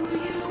who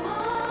you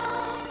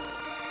are.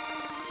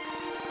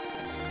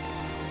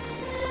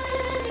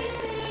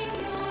 Anything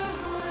your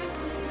heart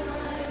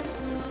desires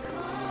will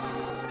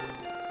come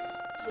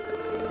to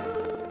you.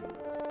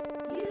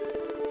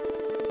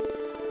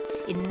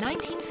 In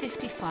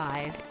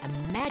 1955, a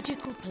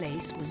magical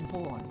place was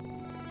born.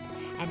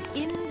 And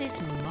in this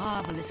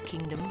marvelous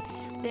kingdom,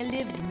 there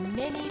lived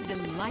many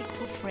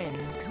delightful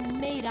friends who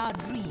made our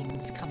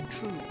dreams come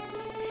true.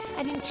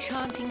 An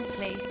enchanting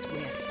place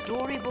where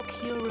storybook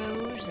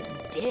heroes and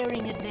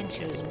daring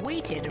adventures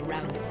waited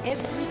around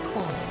every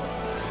corner.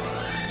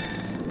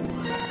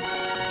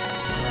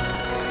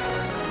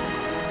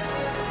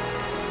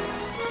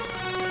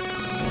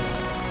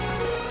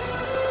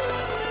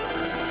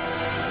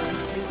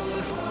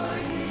 Your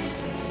heart is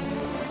in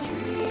your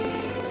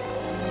dreams.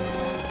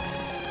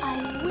 I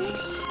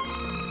wish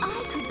I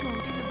could go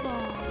to the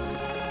ball.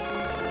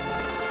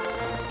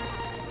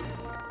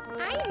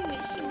 I'm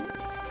wishing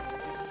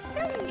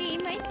someday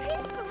my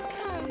prince will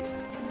come.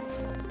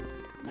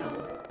 No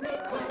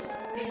request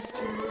is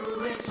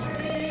too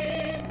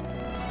extreme.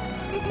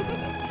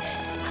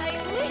 I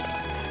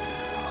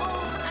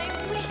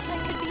wish I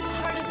could be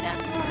part of that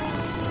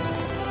world.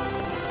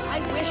 I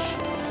wish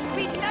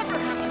we'd never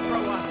have to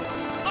grow up.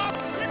 Off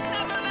to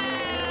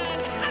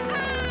Neverland!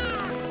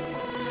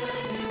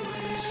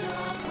 Wish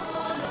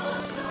upon a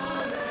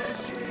star as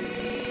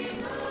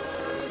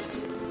dreamers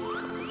do.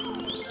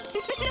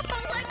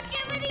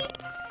 Longevity?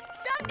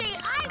 Someday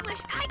I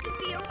wish I could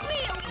be a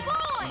real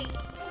boy.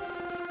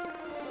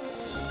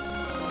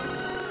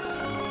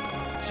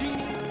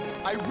 Genie,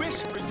 I wish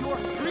for your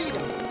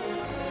freedom.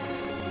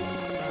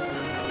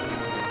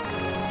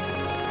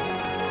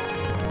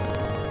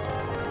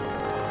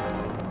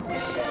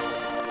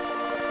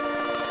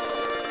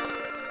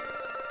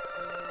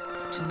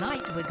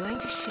 Tonight we're going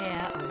to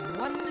share a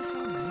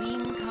wonderful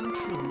dream come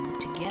true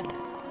together.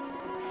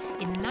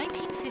 In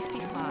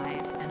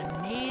 1955, an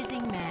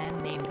amazing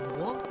man named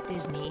Walt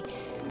Disney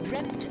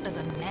dreamt of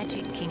a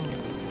magic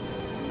kingdom.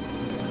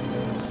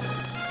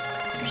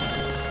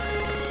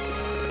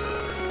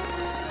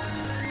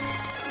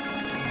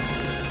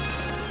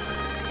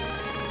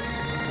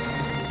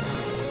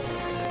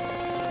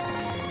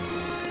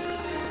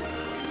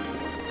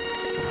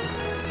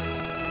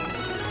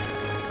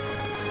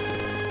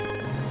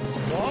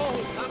 To all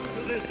who come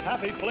to this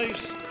happy place,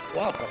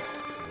 welcome.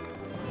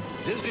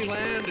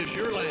 Disneyland is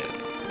your land.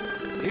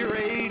 Here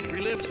age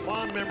relives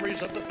fond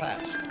memories of the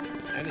past,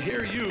 and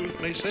here youth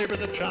may savor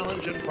the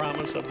challenge and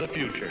promise of the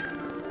future.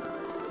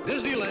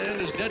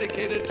 Disneyland is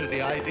dedicated to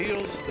the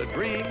ideals, the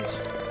dreams,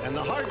 and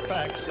the hard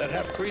facts that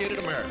have created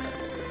America,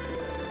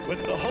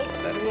 with the hope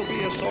that it will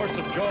be a source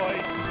of joy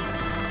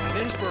and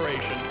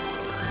inspiration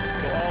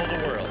to all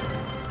the world.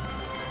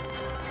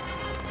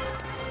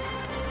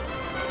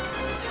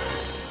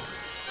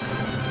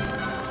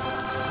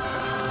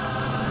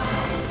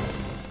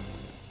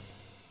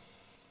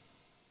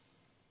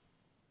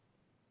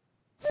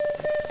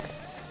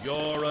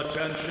 Your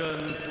attention,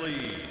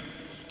 please.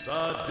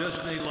 The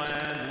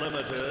Disneyland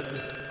Limited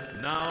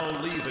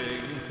now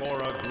leaving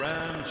for a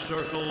grand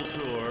circle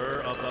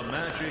tour of the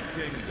Magic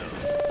Kingdom.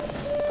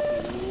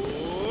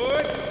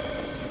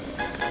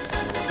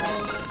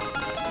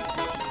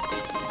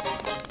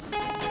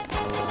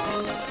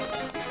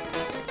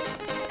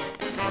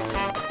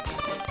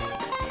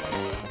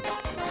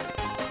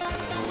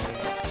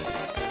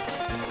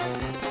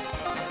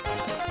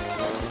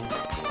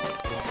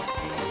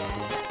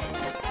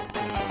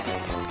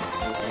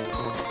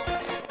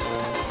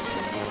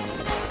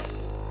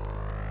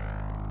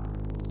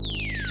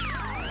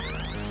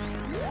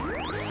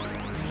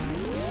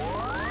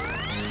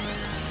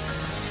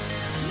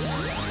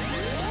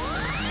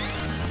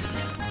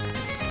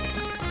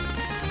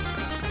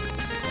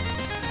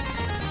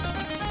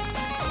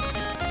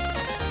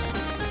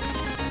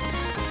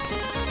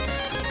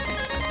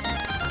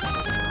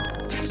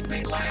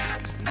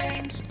 Disneyland's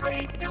Main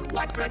Street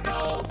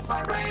Electrical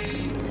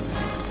Parade.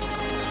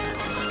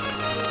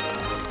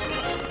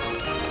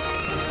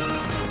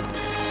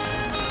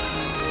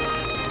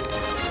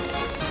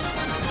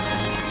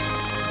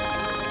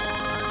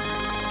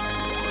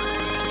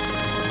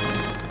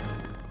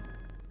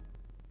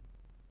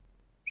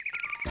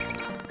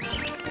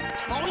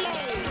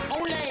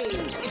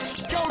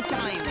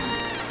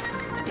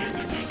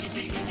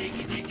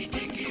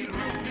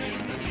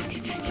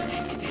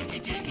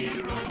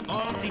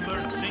 All the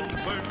birds sing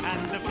bird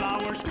and the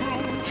flowers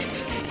grow.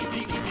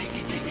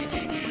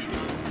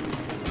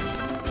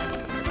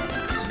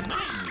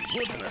 My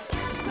goodness.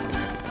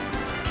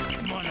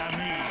 Mon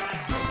ami.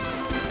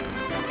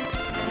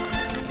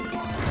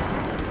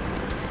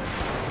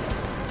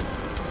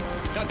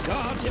 The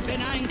gods have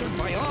been angered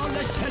by all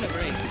the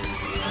celebrating.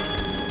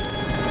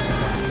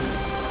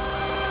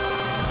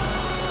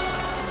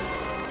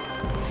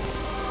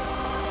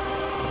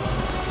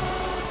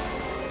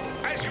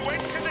 As you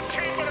enter the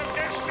Chamber of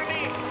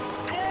Destiny,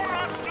 do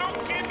not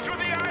look into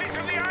the eyes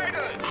of the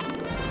idol.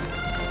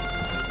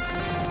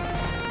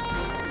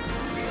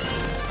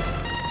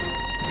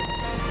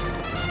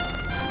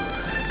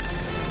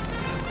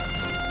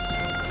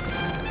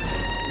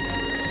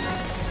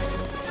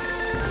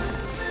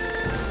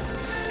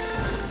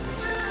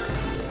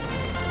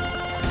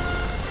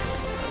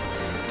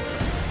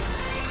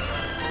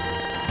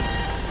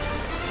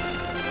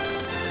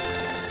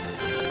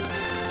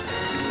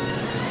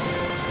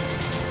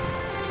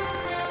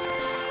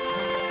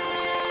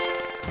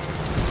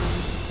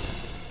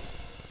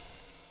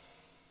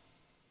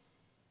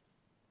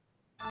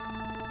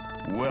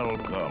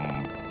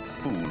 Welcome,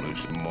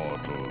 foolish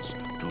mortals,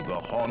 to the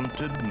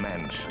Haunted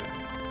Mansion.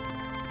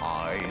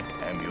 I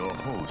am your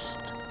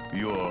host,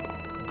 your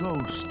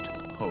ghost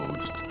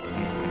host.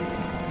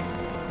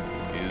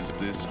 Is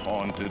this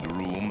haunted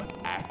room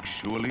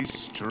actually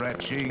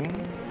stretching?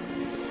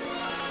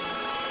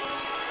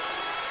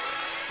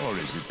 Or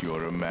is it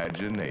your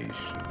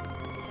imagination?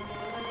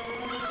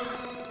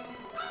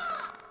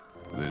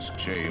 This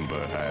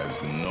chamber has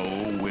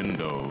no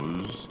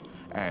windows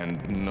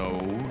and no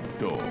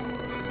doors,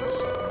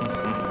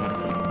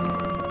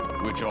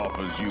 which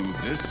offers you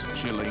this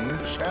chilling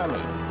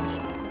challenge: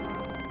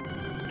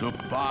 to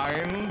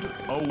find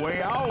a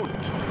way out.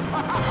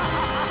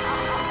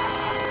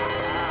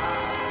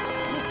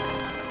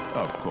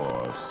 Of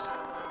course,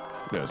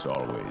 there's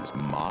always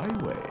my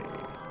way.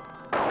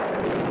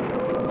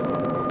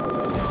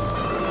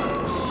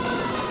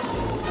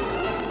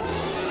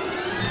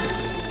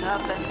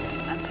 Serpents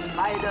and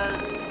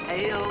spiders,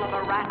 tail of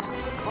a rat,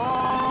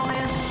 call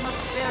in the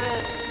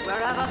spirits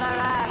wherever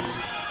they're at.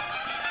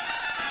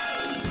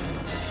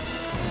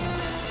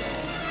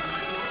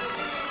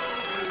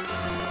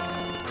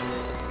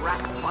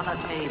 Rap on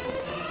a table,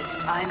 it's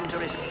time to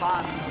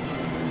respond.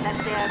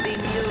 Let there be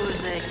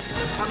music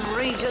from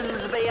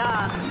regions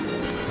beyond.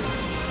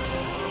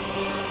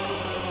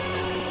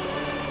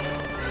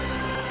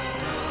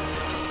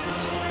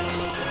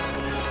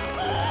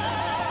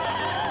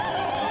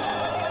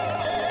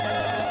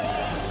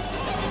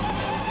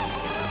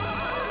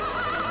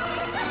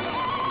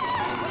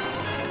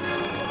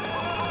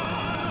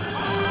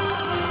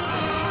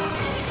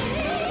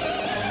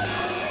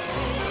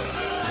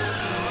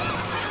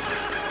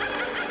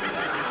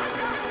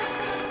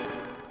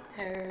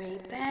 Hurry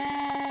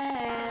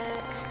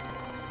back,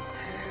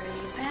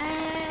 hurry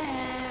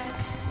back.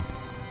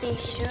 Be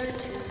sure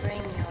to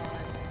bring your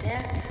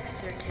death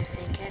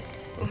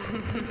certificate.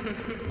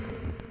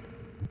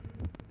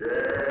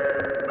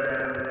 Dead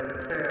men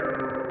tell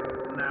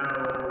no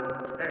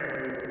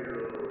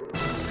tale.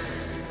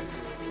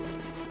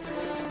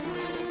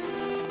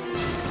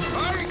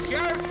 Like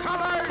your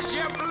colors,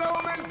 you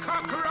bloomin'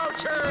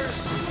 cockroaches!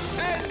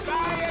 Stand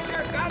by at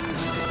your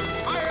guns!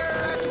 Fire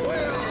at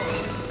will!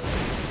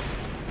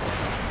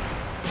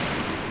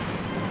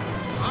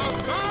 Of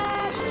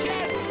course,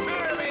 yes,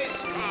 Mary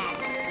Scott!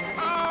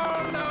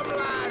 Hold them,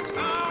 lads!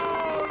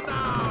 Hold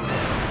them!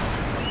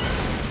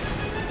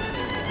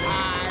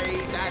 Aye,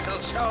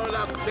 that'll show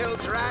the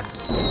bilge rats!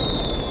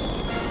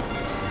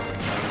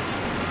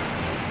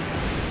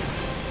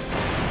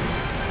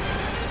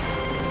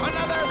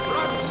 Another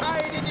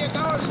broadside and you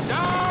goes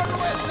down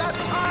with the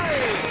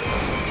tide!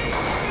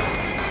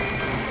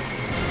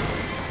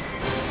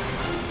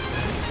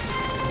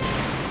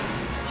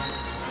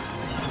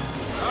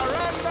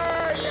 Surrender,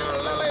 you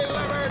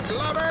lily-livered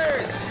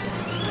lovers!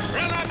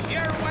 Run up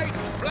your white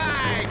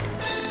flag!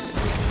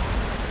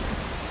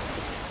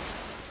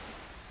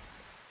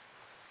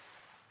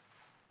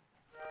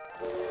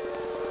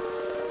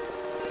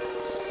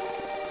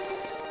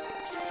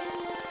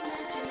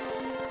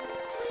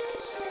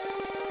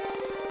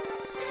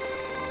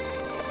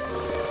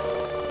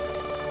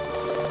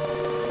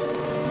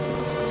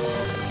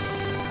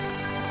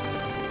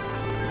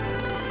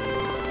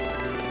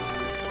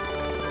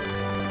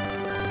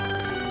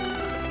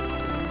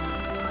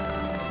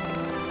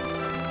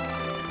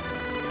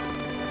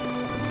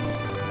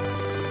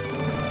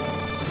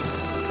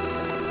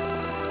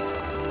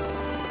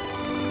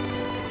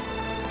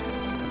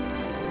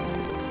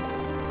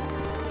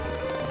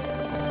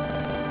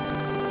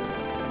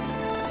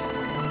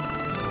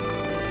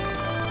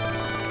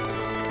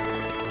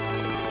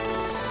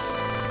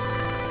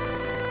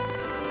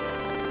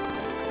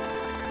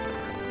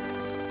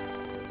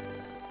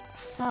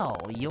 So,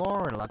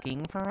 you're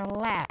looking for a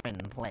laughing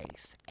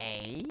place,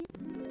 eh?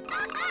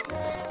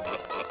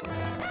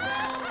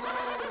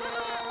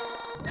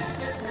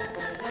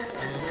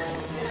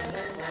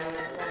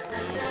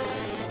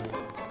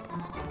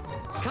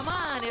 Come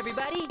on,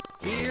 everybody!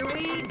 Here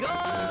we go!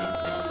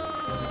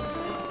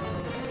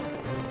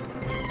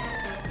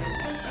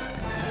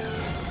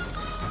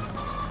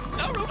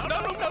 No room,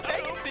 no room, no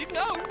vacancy,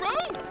 no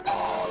room!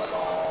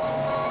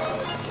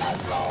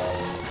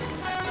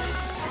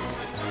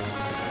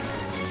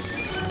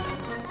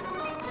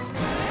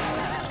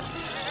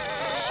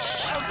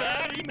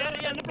 Very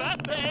merry and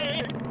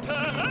birthday to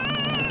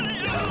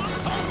you!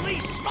 Holy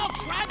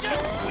smokes, Roger!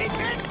 We've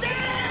been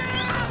there!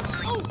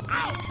 Oh,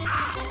 ow,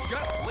 ow!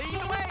 Just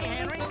lead the way,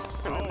 Henry.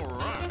 All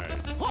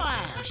right.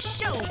 Wow,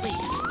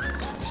 showbiz.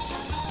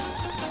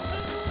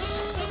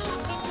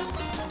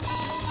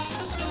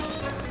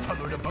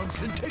 Follow the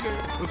Bumps and Tigger.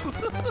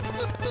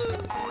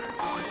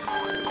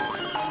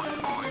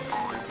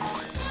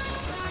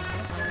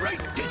 Right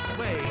this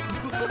way.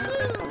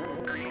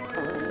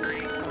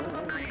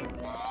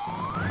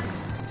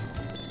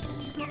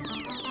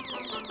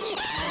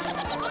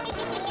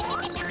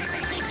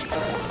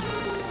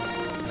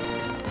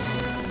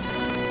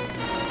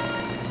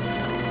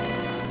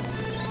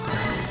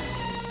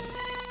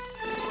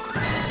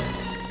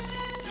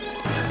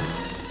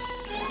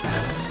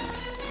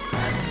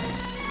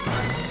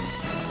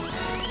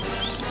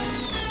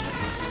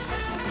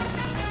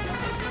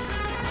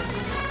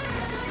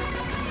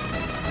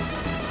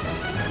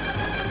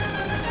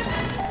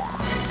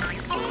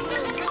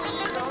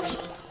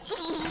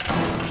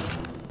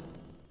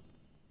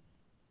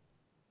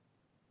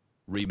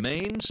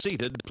 Remain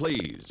seated,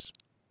 please.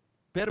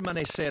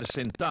 Permanecer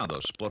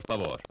sentados, por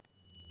favor.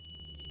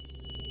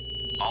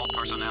 All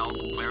personnel,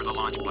 clear the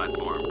launch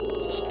platform.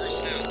 All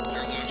personnel,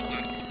 clear launch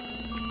platform.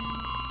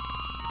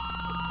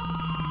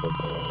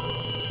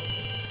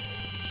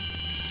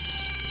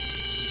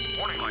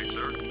 Warning light,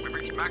 sir. We've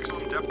reached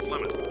maximum depth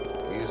limit.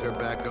 Ease her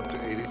back up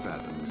to 80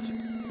 fathoms. 80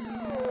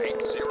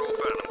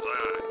 fathoms,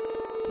 aye.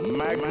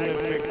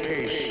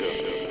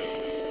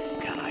 Magnification.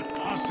 Can I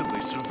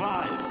possibly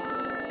survive?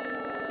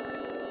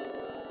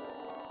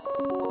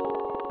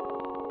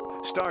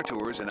 Star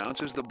Tours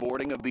announces the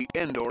boarding of the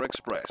Endor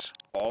Express.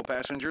 All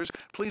passengers,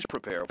 please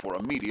prepare for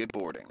immediate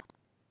boarding.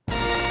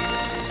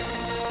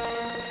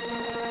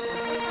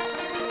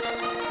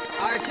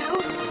 R2,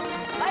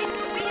 light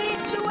speed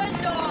to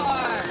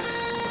Endor!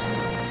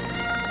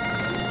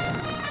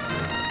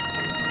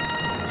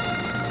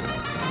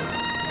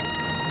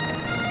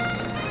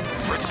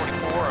 Bridge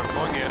 24, I'm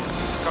going in.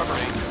 Cover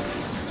me.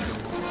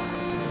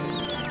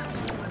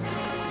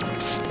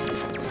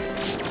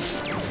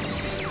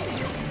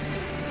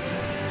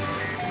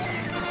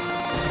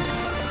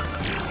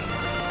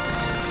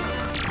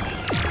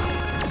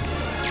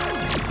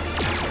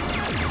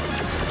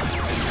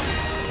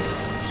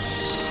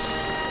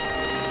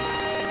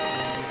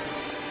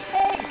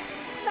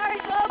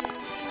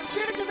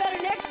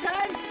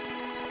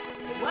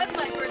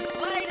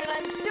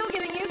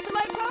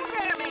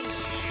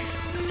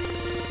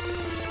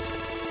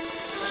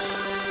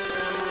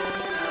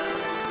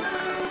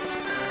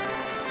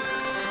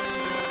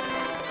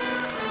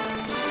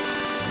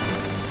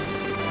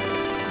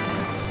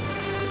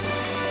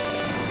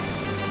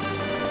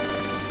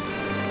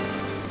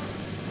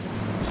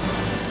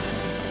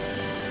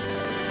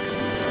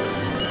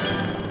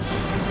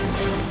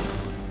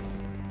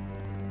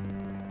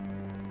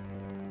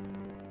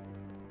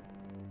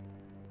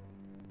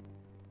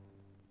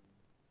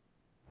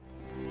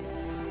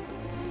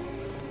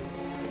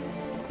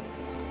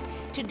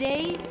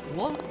 Today,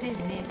 Walt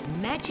Disney's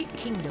Magic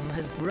Kingdom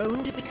has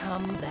grown to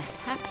become the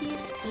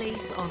happiest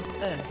place on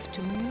Earth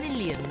to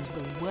millions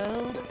the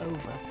world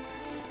over.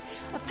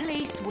 A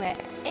place where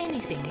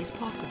anything is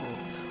possible,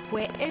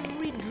 where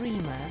every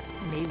dreamer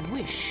may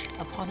wish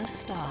upon a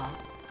star.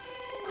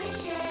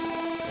 Wishes, dream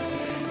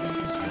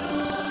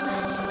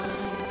and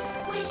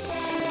joy. Wishes,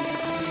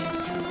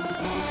 set you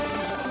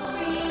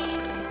free.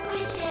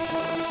 Wishes,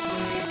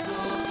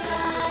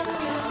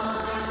 trust your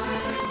heart.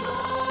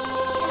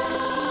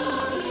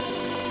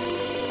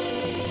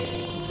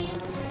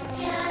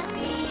 Just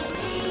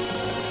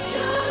believe.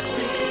 Just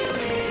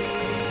believe.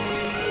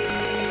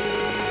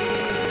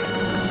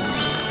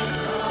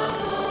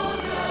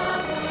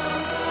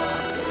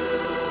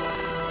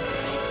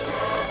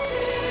 Steps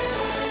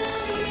in and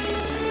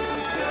sees you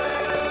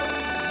through.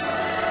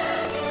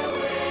 When you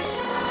wish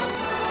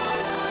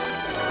upon a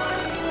star,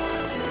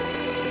 your dream.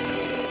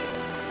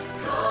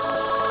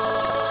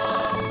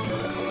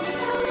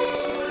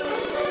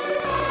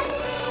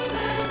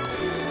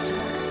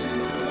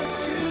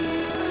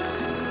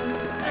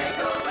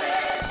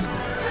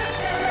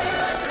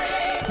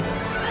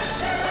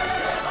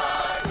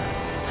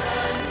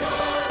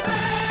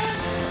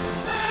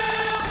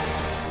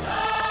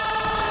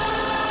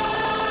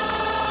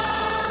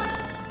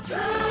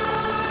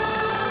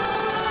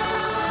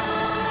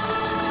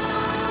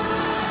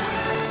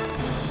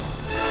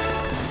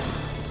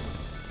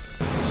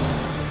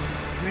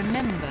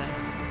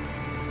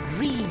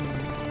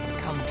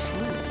 dreams come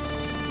true.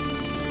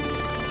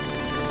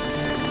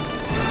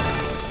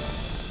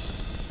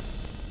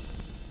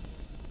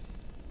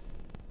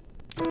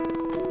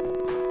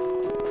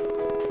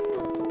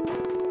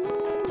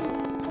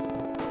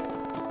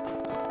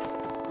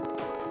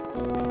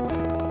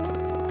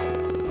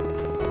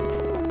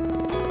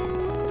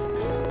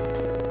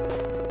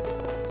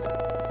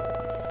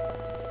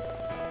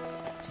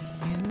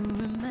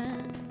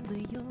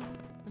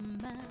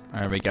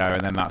 There we go,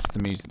 and then that's the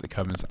music that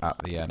comes at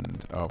the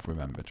end of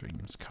Remember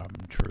Dreams Come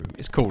True.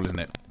 It's cool, isn't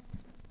it?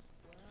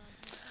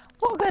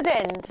 What a good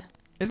end.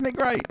 Isn't it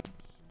great?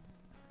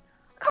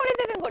 I can't believe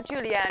they've even got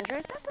Julie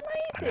Andrews. That's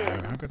amazing.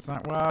 Oh, how good's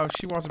that? Well,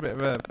 she was a bit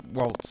of a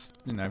waltz,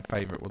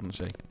 favourite, wasn't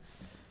she?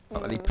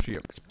 Like they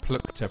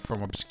plucked her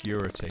from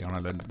obscurity on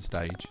a London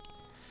stage.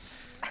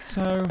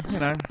 So,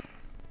 we're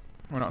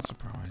not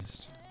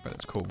surprised. But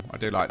it's cool. I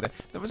do like that.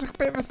 There was a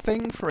bit of a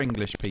thing for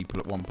English people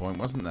at one point,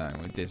 wasn't there,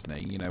 with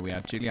Disney? We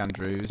had Julie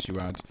Andrews, you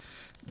had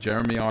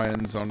Jeremy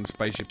Irons on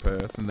Spaceship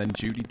Earth, and then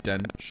Judi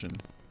Dench.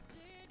 And,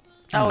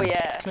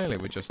 yeah. Clearly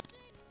we're just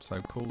so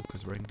cool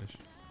because we're English.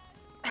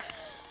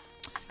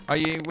 Are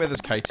you with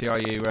us, Katie? Are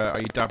you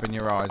dabbing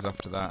your eyes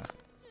after that?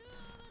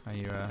 Are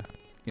you,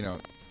 you know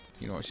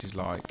what she's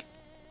like?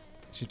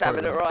 She's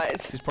dabbing her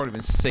eyes. She's probably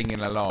been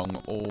singing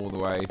along all the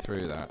way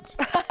through that.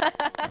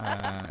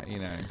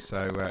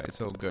 So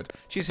it's all good.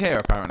 She's here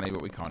apparently,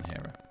 but we can't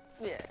hear her.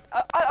 Yeah,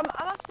 I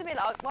must admit,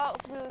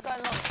 whilst we were going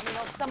along,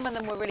 some of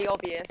them were really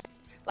obvious,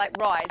 like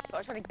rides. But I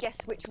was trying to guess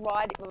which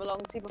ride it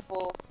belonged to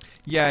before.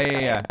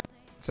 Yeah.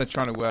 So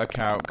trying to work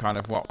out kind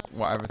of what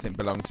everything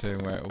belonged to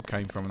and where it all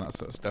came from and that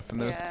sort of stuff.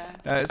 And there's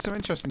some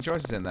interesting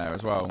choices in there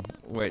as well,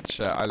 which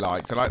I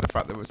liked. I like the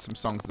fact there was some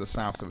songs of the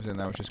South that was in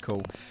there, which is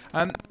cool.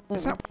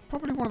 Is that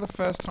probably one of the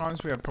first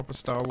times we had proper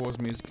Star Wars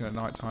music in a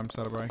nighttime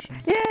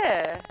celebration?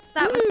 Yeah,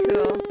 that was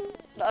cool.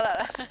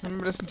 I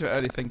remember listening to it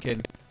early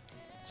thinking,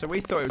 so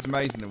we thought it was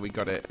amazing that we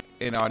got it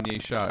in our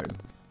new show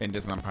in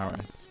Disneyland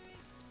Paris.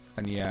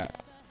 And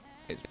yet,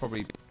 it's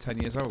probably 10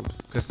 years old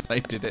because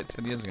they did it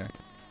 10 years ago.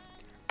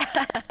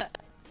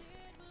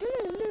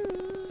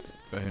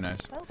 But who knows?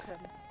 Welcome.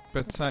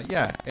 But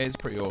yeah, it's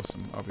pretty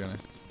awesome, I'll be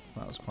honest.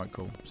 That was quite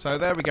cool. So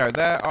there we go.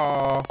 There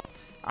are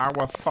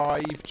our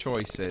 5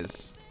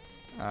 choices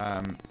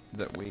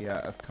that we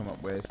have come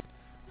up with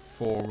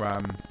for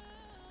our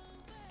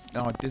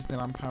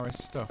Disneyland Paris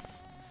stuff,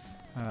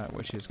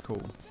 which is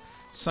cool.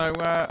 So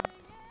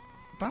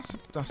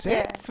that's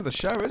it for the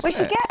show, isn't it? We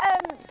should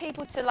get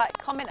people to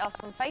comment us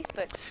on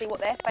Facebook to see what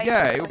their favourite.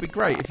 Yeah, it would be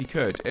great if you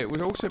could. It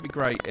would also be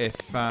great if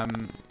I'd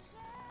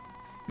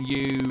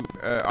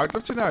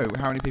love to know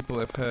how many people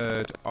have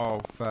heard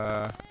of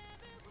the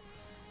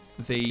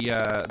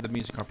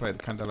music I play, the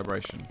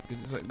Candelabration,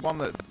 because it's one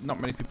that not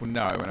many people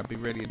know, and I'd be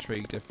really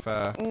intrigued if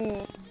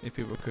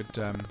people could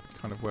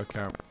kind of work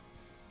out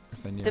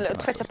if they knew. Do a little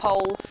Twitter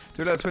poll.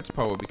 Do a little Twitter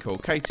poll would be cool.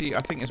 Katie,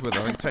 I think, is with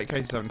us. I think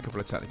Katie's having a couple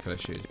of technical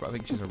issues, but I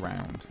think she's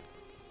around.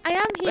 I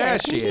am here. There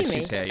Can she you is. hear me?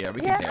 She's here. Yeah, we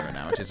can hear her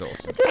now, which is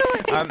awesome.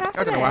 I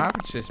don't know what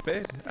happened. She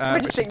disappeared. We're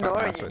just but she's back now,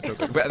 ignoring so it's all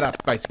good. But that's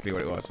basically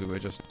what it was. We were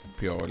just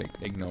purely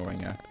ignoring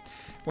her.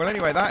 Well,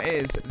 anyway, that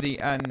is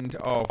the end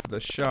of the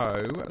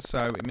show.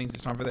 So it means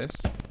it's time for this.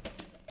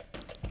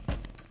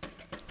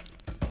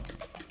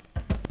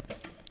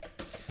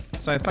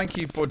 So thank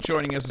you for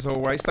joining us as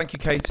always. Thank you,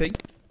 Katie.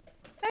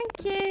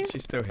 Thank you.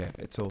 She's still here.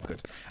 It's all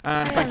good.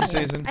 And thank you,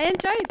 Susan. I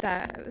enjoyed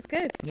that. It was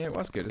good. Yeah, it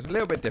was good. It's a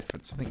little bit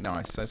different, something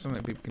nice. So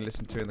something people can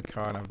listen to in the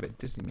car and have a bit of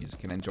Disney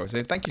music and enjoy.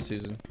 So thank you,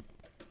 Susan.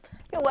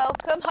 You're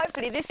welcome.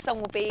 Hopefully this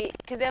song will be,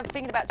 because they're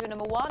thinking about doing a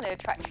Moana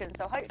attraction,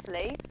 so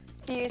hopefully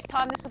a few years'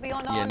 time this will be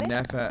on our list. You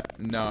never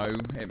know,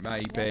 it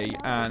may be.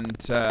 And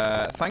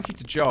thank you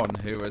to John,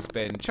 who has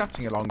been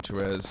chatting along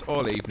to us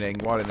all evening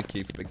while in the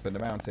queue for Big Thunder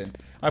Mountain.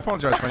 I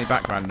apologise for any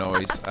background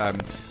noise.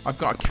 I've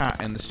got a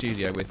cat in the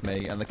studio with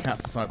me, and the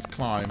cat's decided to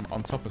climb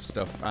on top of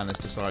stuff and has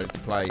decided to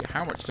play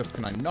How Much Stuff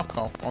Can I Knock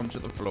Off Onto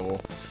the Floor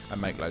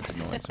and make loads of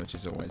noise, which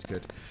is always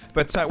good.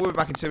 But we'll be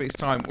back in 2 weeks'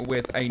 time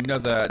with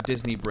another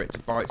Disney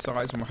Brit Bite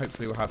Size, and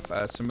hopefully we'll have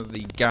some of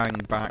the gang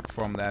back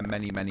from their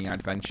many, many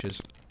adventures.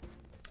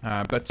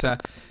 But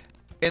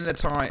in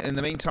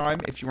the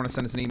meantime, if you want to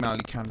send us an email,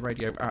 you can,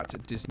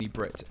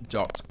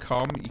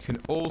 radio@disneybrit.com. You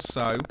can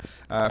also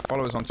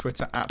follow us on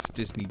Twitter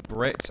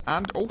 @DisneyBrit,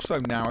 and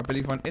also now, I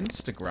believe, on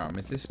Instagram.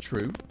 Is this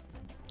true?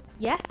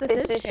 Yes,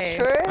 this is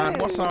true.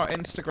 And what's our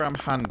Instagram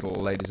handle,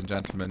 ladies and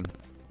gentlemen?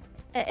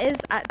 It is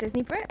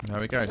 @DisneyBrit. There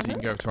we go. So you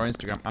can go to our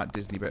Instagram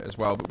 @DisneyBrit as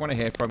well. But we want to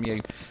hear from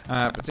you,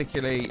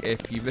 particularly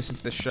if you've listened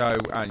to the show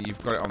and you've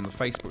got it on the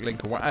Facebook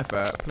link or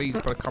whatever. Please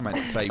put a comment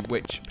to say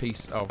which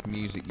piece of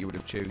music you would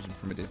have chosen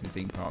from a Disney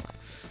theme park,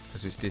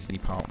 because it's Disney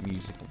park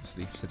music,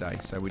 obviously, for today.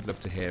 So we'd love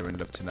to hear and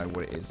love to know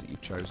what it is that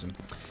you've chosen.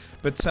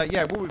 But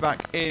yeah, we'll be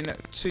back in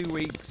 2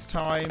 weeks'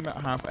 time.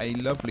 Have a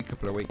lovely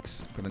couple of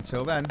weeks. But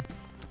until then,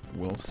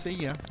 we'll see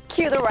ya.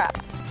 Cue the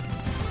rap.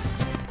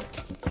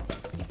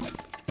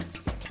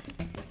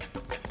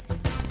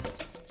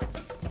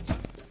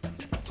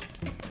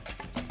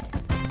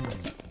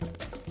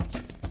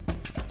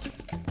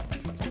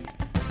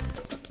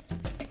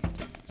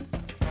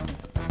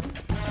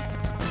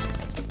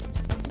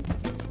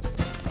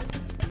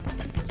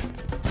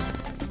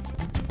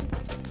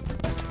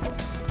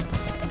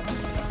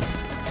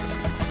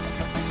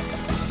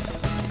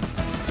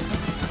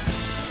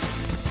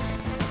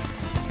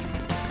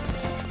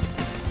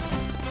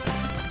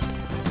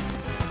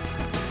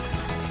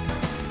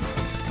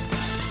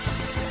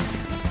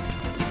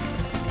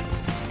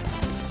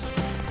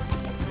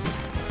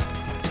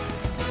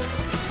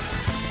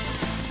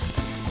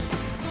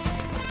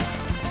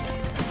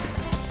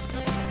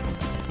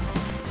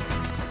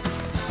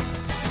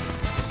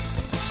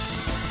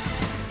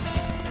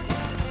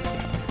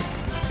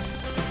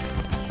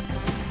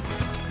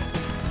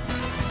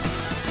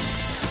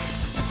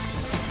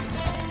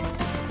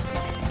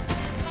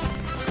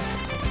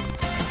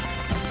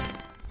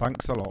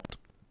 Thanks a lot.